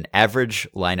had an average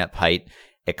lineup height,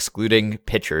 excluding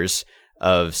pitchers,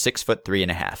 of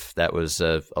 6'3.5". That was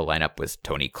a lineup with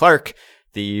Tony Clark,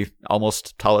 the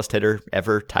almost tallest hitter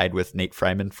ever, tied with Nate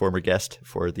Fryman, former guest,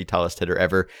 for the tallest hitter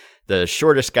ever. The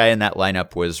shortest guy in that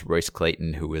lineup was Royce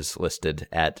Clayton, who was listed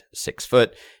at 6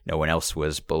 foot. No one else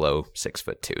was below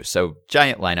 6'2". So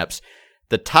giant lineups.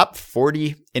 The top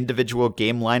 40 individual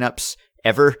game lineups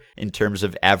ever, in terms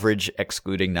of average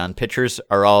excluding non-pitchers,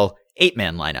 are all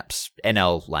 8-man lineups,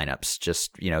 NL lineups.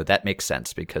 Just, that makes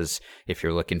sense, because if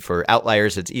you're looking for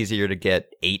outliers, it's easier to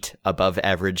get 8 above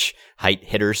average height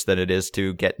hitters than it is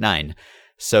to get 9.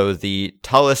 So the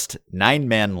tallest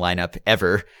 9-man lineup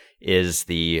ever is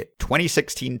the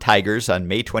 2016 Tigers on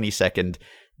May 22nd.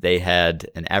 They had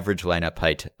an average lineup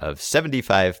height of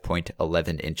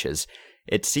 75.11 inches.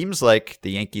 It seems like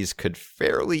the Yankees could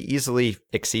fairly easily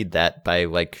exceed that by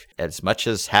as much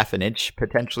as half an inch,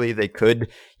 potentially. They could.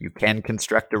 You can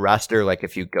construct a roster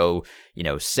if you go,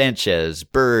 Sanchez,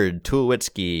 Bird,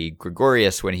 Tulowitzki,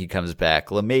 Gregorius when he comes back,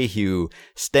 LeMahieu,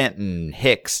 Stanton,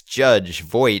 Hicks, Judge,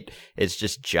 Voit. It's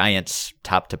just giants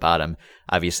top to bottom.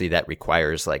 Obviously, that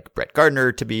requires Brett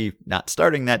Gardner to be not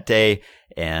starting that day,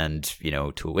 and,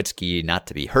 Tulowitzki not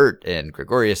to be hurt, and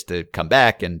Gregorius to come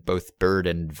back, and both Bird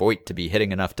and Voit to be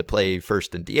hitting enough to play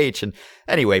first and DH. And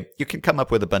anyway, you can come up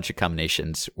with a bunch of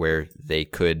combinations where they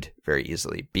could very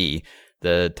easily be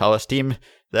the tallest team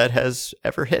that has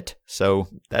ever hit. So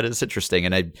that is interesting.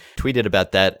 And I tweeted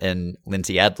about that, and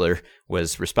Lindsay Adler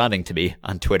was responding to me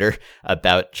on Twitter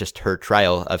about just her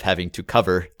trial of having to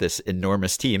cover this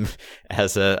enormous team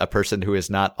as a person who is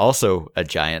not also a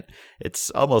Giant. It's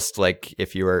almost like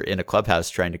if you are in a clubhouse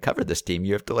trying to cover this team,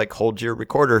 you have to like hold your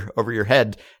recorder over your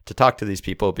head to talk to these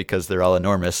people because they're all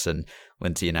enormous. And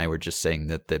Lindsay and I were just saying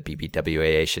that the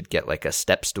BBWAA should get like a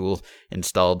step stool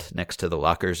installed next to the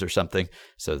lockers or something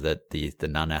so that the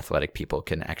non-athletic people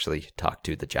can actually talk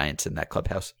to the Giants in that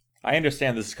clubhouse. I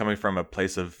understand this is coming from a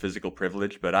place of physical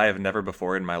privilege, but I have never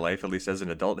before in my life, at least as an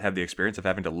adult, had the experience of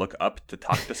having to look up to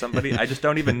talk to somebody. I just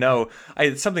don't even know.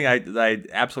 It's something I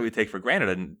absolutely take for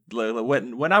granted. And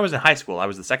when I was in high school, I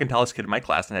was the second tallest kid in my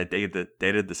class, and I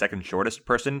dated the second shortest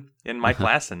person in my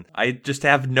class. And I just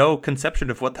have no conception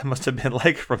of what that must have been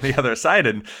like from the other side.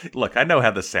 And look, I know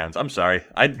how this sounds. I'm sorry.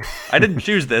 I didn't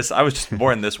choose this. I was just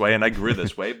born this way, and I grew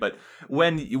this way. But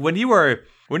when you were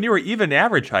even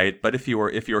average height, but if you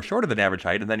were shorter than average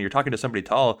height and then you're talking to somebody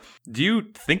tall, do you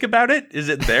think about it? Is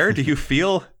it there? Do you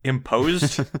feel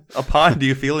imposed upon? Do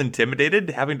you feel intimidated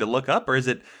having to look up? Or is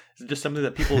it just something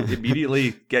that people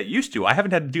immediately get used to? I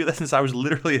haven't had to do that since I was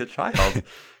literally a child.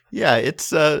 Yeah,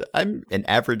 it's I'm an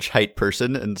average height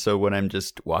person, and so when I'm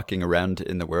just walking around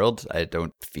in the world, I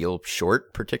don't feel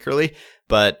short particularly.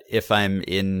 But if I'm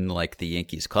in like the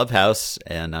Yankees clubhouse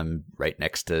and I'm right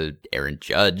next to Aaron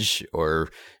Judge or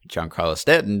Giancarlo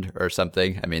Stanton or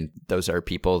something, I mean, those are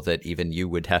people that even you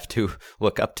would have to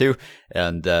look up to.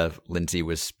 And Lindsay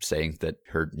was saying that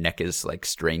her neck is like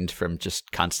strained from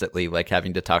just constantly like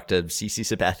having to talk to CC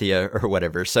Sabathia or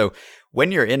whatever. So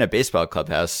when you're in a baseball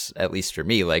clubhouse, at least for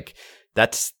me, like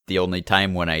that's the only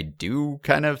time when I do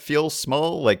kind of feel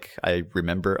small. Like I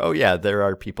remember, oh yeah, there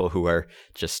are people who are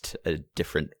just a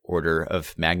different order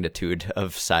of magnitude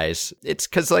of size. It's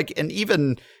because like, and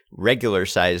even regular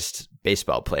sized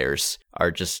baseball players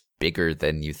are just bigger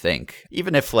than you think.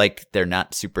 Even if like they're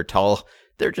not super tall,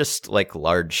 they're just like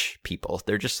large people.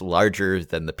 They're just larger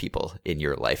than the people in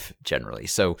your life generally.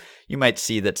 So you might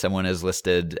see that someone is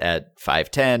listed at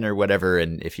 5'10" or whatever.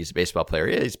 And if he's a baseball player,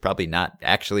 yeah, he's probably not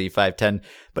actually 5'10",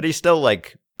 but he's still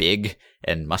like big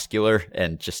and muscular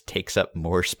and just takes up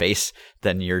more space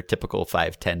than your typical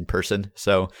 5'10" person.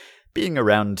 So being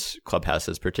around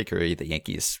clubhouses, particularly the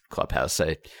Yankees clubhouse,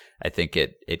 I think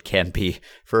it can be,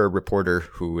 for a reporter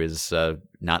who is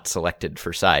not selected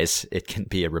for size, it can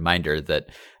be a reminder that,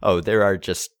 oh, there are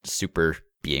just super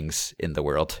beings in the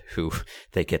world who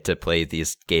they get to play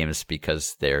these games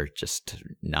because they're just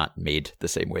not made the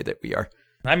same way that we are.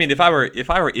 I mean, if I were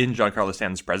in Giancarlo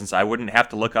Stanton's presence, I wouldn't have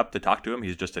to look up to talk to him.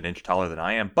 He's just an inch taller than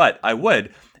I am. But I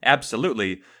would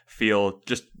absolutely feel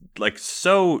just like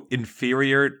so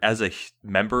inferior as a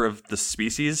member of the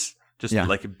species, just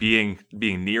like being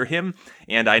near him.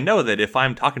 And I know that if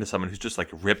I'm talking to someone who's just like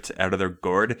ripped out of their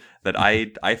gourd, that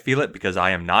I feel it because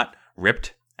I am not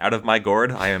ripped out of my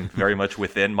gourd. I am very much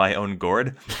within my own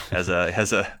gourd as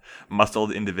a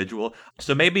muscled individual.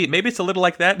 So maybe it's a little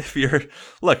like that. If you're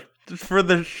look, for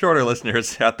the shorter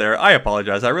listeners out there, I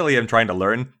apologize. I really am trying to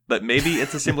learn, but maybe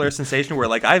it's a similar sensation where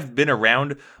like I've been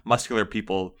around muscular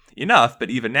people enough, but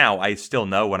even now I still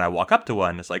know when I walk up to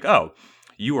one, it's like, oh,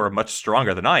 you are much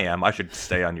stronger than I am. I should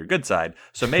stay on your good side.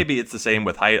 So maybe it's the same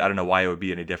with height. I don't know why it would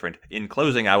be any different. In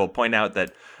closing, I will point out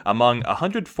that among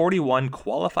 141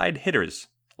 qualified hitters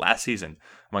last season,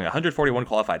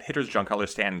 Giancarlo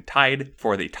Stanton tied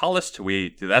for the tallest.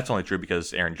 That's only true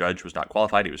because Aaron Judge was not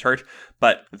qualified. He was hurt.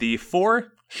 But the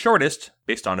four shortest,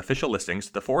 based on official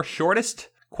listings, the four shortest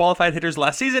qualified hitters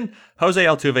last season: Jose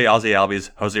Altuve, Ozzie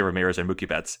Albies, Jose Ramirez, and Mookie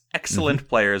Betts. Excellent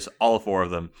players, all four of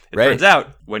them. It turns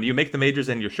out, when you make the majors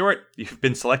and you're short, you've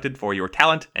been selected for your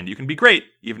talent, and you can be great,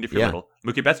 even if you're little.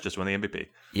 Mookie Betts just won the MVP.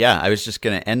 Yeah, I was just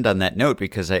going to end on that note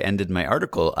because I ended my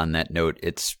article on that note.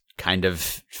 It's kind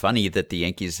of funny that the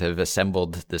Yankees have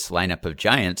assembled this lineup of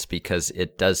giants because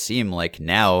it does seem like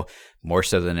now, more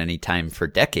so than any time for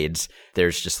decades,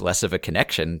 there's just less of a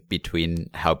connection between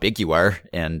how big you are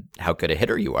and how good a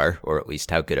hitter you are, or at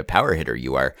least how good a power hitter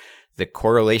you are. The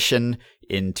correlation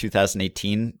in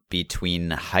 2018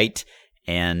 between height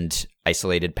and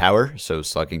isolated power, so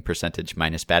slugging percentage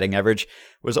minus batting average,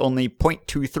 was only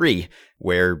 0.23,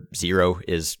 where 0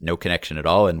 is no connection at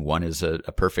all and 1 is a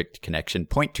perfect connection.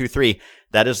 0.23,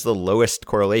 that is the lowest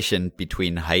correlation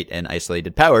between height and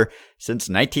isolated power since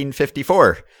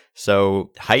 1954.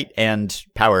 So height and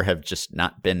power have just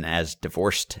not been as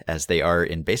divorced as they are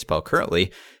in baseball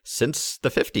currently since the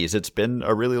 50s. It's been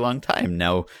a really long time.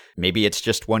 Now, maybe it's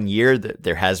just 1 year that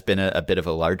there has been a bit of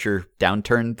a larger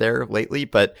downturn there lately,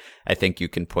 but I think you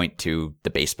can point to the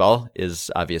baseball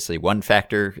is obviously one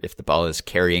factor. If the ball is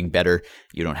carrying better,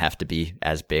 you don't have to be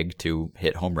as big to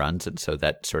hit home runs. And so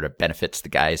that sort of benefits the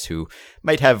guys who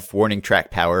might have warning track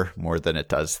power more than it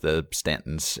does the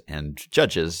Stantons and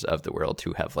Judges of the world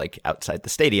who have like outside the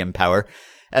stadium power.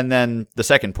 And then the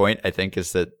second point, I think,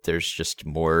 is that there's just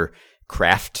more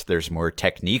craft. There's more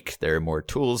technique. There are more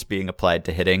tools being applied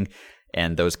to hitting.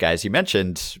 And those guys you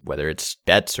mentioned, whether it's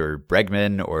Betts or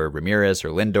Bregman or Ramirez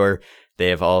or Lindor, they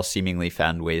have all seemingly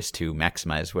found ways to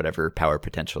maximize whatever power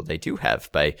potential they do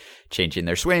have by changing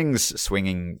their swings,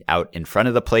 swinging out in front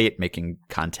of the plate, making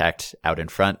contact out in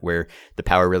front where the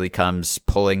power really comes,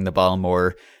 pulling the ball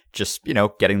more, just,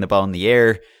 getting the ball in the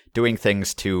air, doing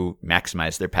things to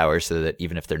maximize their power so that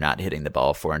even if they're not hitting the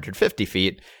ball 450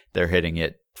 feet, they're hitting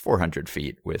it 400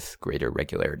 feet with greater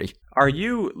regularity.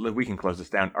 We can close this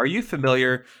down. Are you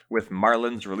familiar with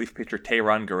Marlins relief pitcher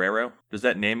Tayron Guerrero? Does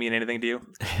that name mean anything to you?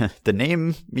 The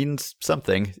name means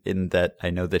something in that I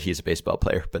know that he's a baseball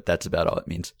player, but that's about all it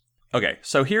means. Okay,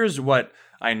 so here's what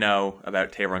I know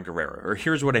about Tayron Guerrero, or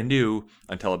here's what I knew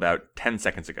until about 10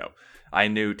 seconds ago. I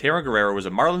knew Tayron Guerrero was a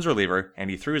Marlins reliever, and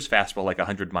he threw his fastball like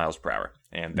 100 miles per hour.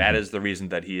 And that is the reason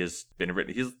that he has been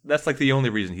written. That's like the only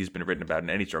reason he's been written about in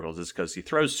any circles is because he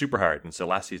throws super hard. And so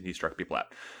last season he struck people out.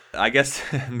 I guess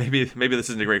maybe this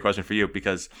isn't a great question for you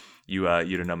because you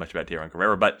don't know much about Tayron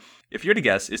Guerrero. But if you're to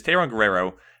guess, is Tayron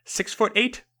Guerrero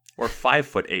 6'8" or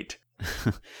 5'8"?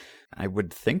 I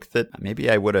would think that maybe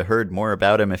I would have heard more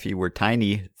about him if he were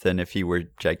tiny than if he were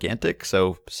gigantic.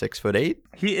 So 6'8".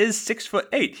 He is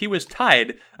 6'8". He was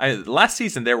tied. Last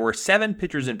season, there were 7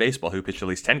 pitchers in baseball who pitched at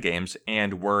least 10 games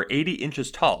and were 80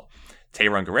 inches tall.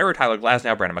 Tayron Guerrero, Tyler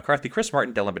Glasnow, Brandon McCarthy, Chris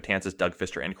Martin, Dylan Betances, Doug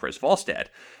Fister, and Chris Volstad.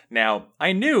 Now,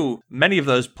 I knew many of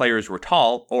those players were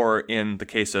tall, or in the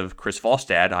case of Chris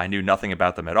Volstad, I knew nothing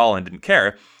about them at all and didn't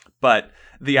care. But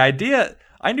the idea...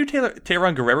 I knew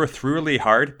Tayron Guerrero threw really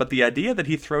hard, but the idea that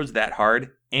he throws that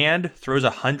hard and throws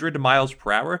 100 miles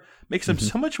per hour makes him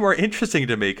so much more interesting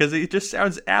to me because he just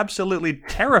sounds absolutely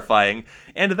terrifying.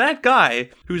 And that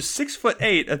guy who's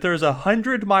 6'8" and throws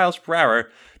 100 miles per hour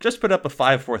just put up a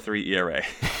 5.43 ERA.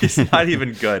 He's not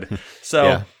even good. So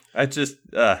yeah. I just,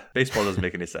 baseball doesn't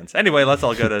make any sense. Anyway, let's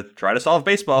all go to try to solve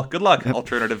baseball. Good luck,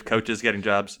 alternative coaches getting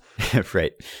jobs.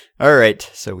 Right. All right.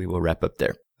 So we will wrap up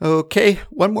there. Okay,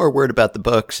 one more word about the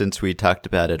book since we talked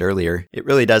about it earlier. It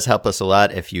really does help us a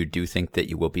lot if you do think that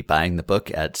you will be buying the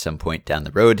book at some point down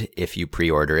the road if you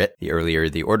pre-order it. The earlier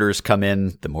the orders come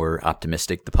in, the more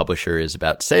optimistic the publisher is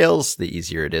about sales, the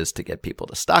easier it is to get people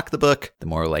to stock the book, the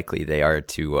more likely they are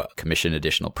to commission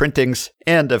additional printings,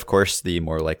 and of course, the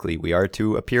more likely we are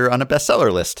to appear on a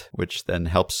bestseller list, which then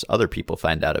helps other people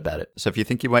find out about it. So if you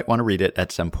think you might want to read it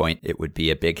at some point, it would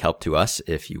be a big help to us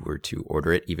if you were to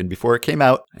order it even before it came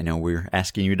out. I know we're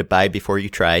asking you to buy before you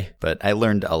try, but I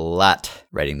learned a lot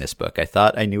writing this book. I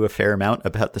thought I knew a fair amount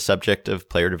about the subject of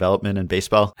player development in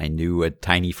baseball. I knew a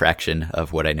tiny fraction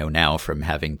of what I know now from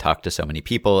having talked to so many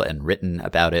people and written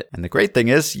about it. And the great thing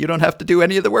is, you don't have to do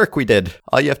any of the work we did.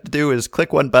 All you have to do is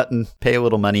click one button, pay a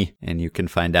little money, and you can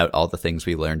find out all the things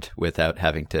we learned without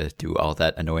having to do all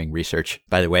that annoying research.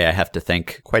 By the way, I have to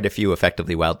thank quite a few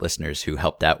Effectively Wild listeners who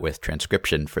helped out with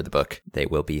transcription for the book. They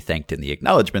will be thanked in the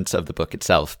acknowledgments of the book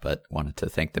itself, but wanted to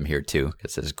thank them here too,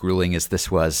 because as grueling as this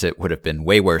was, it would have been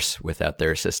way worse without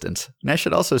their assistance. And I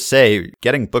should also say,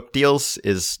 getting book deals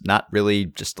is not really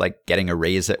just like getting a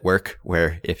raise at work,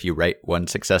 where if you write one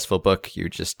successful book, you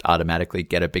just automatically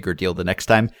get a bigger deal the next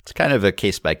time. It's kind of a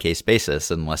case-by-case basis,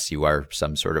 unless you are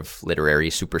some sort of literary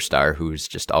superstar who's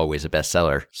just always a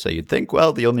bestseller. So you'd think,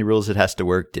 well, The Only Rules It Has to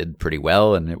Work did pretty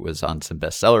well, and it was on some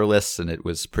bestseller lists, and it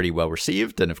was pretty well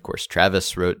received. And of course,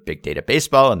 Travis wrote Big Data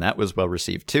Baseball, and that was well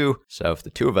received too. So if the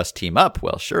two of us team up,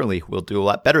 well, surely we'll do a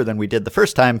lot better than we did the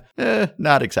first time.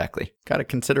 Not exactly. Got a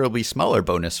considerably smaller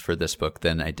bonus for this book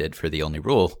than I did for The Only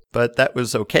Rule. But that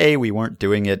was okay. We weren't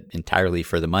doing it entirely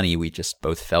for the money. We just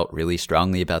both felt really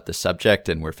strongly about the subject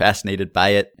and were fascinated by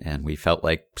it. And we felt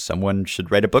like someone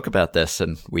should write a book about this,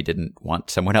 and we didn't want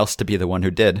someone else to be the one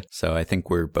who did. So I think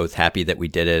we're both happy that we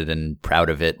did it and proud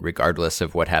of it, regardless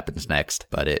of what happens next.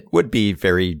 But it would be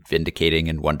very vindicating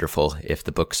and wonderful if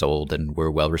the book sold and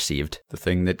were well received. The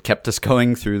thing that kept us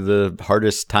going through the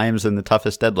hardest times and the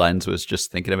toughest deadlines was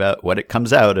just thinking about what it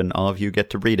comes out, and all of you get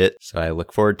to read it. So I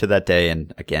look forward to that day.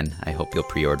 And again, I hope you'll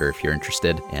pre-order if you're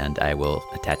interested. And I will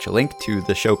attach a link to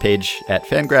the show page at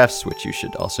Fangraphs, which you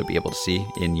should also be able to see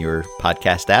in your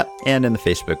podcast app and in the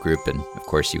Facebook group. And of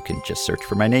course, you can just search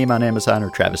for my name on Amazon or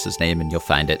Travis's name and you'll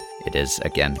find it. It is,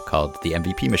 again, called The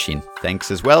MVP Machine. Thanks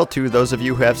as well to those of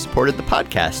you who have supported the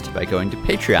podcast by going to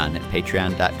Patreon at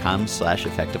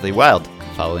patreon.com/effectivelywild.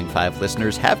 following 5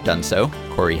 listeners have done so: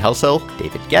 Corey Helsel,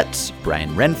 David Getz,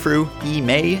 Brian Renfrew, E.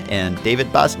 May, and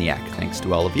David Bosniak. Thanks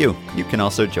to all of you. You can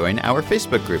also join our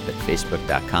Facebook group at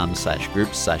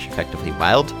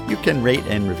facebook.com/groups/effectivelywild. You can rate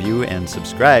and review and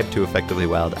subscribe to Effectively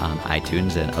Wild on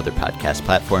iTunes and other podcast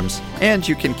platforms. And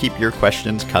you can keep your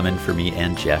questions coming for me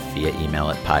and Jeff via email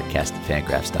at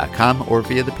podcast@fangraphs.com or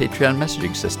via the Patreon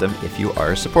messaging system if you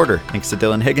are a supporter. Thanks to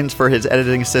Dylan Higgins for his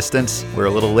editing assistance. We're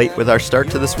a little late with our start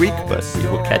to this week, but we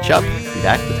will catch up. Be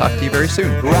back to talk to you very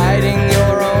soon. Writing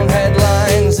your own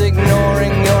headlines,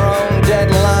 ignoring your own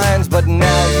deadlines, but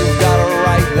now you've got to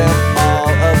write them all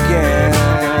again.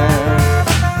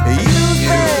 You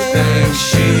think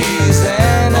she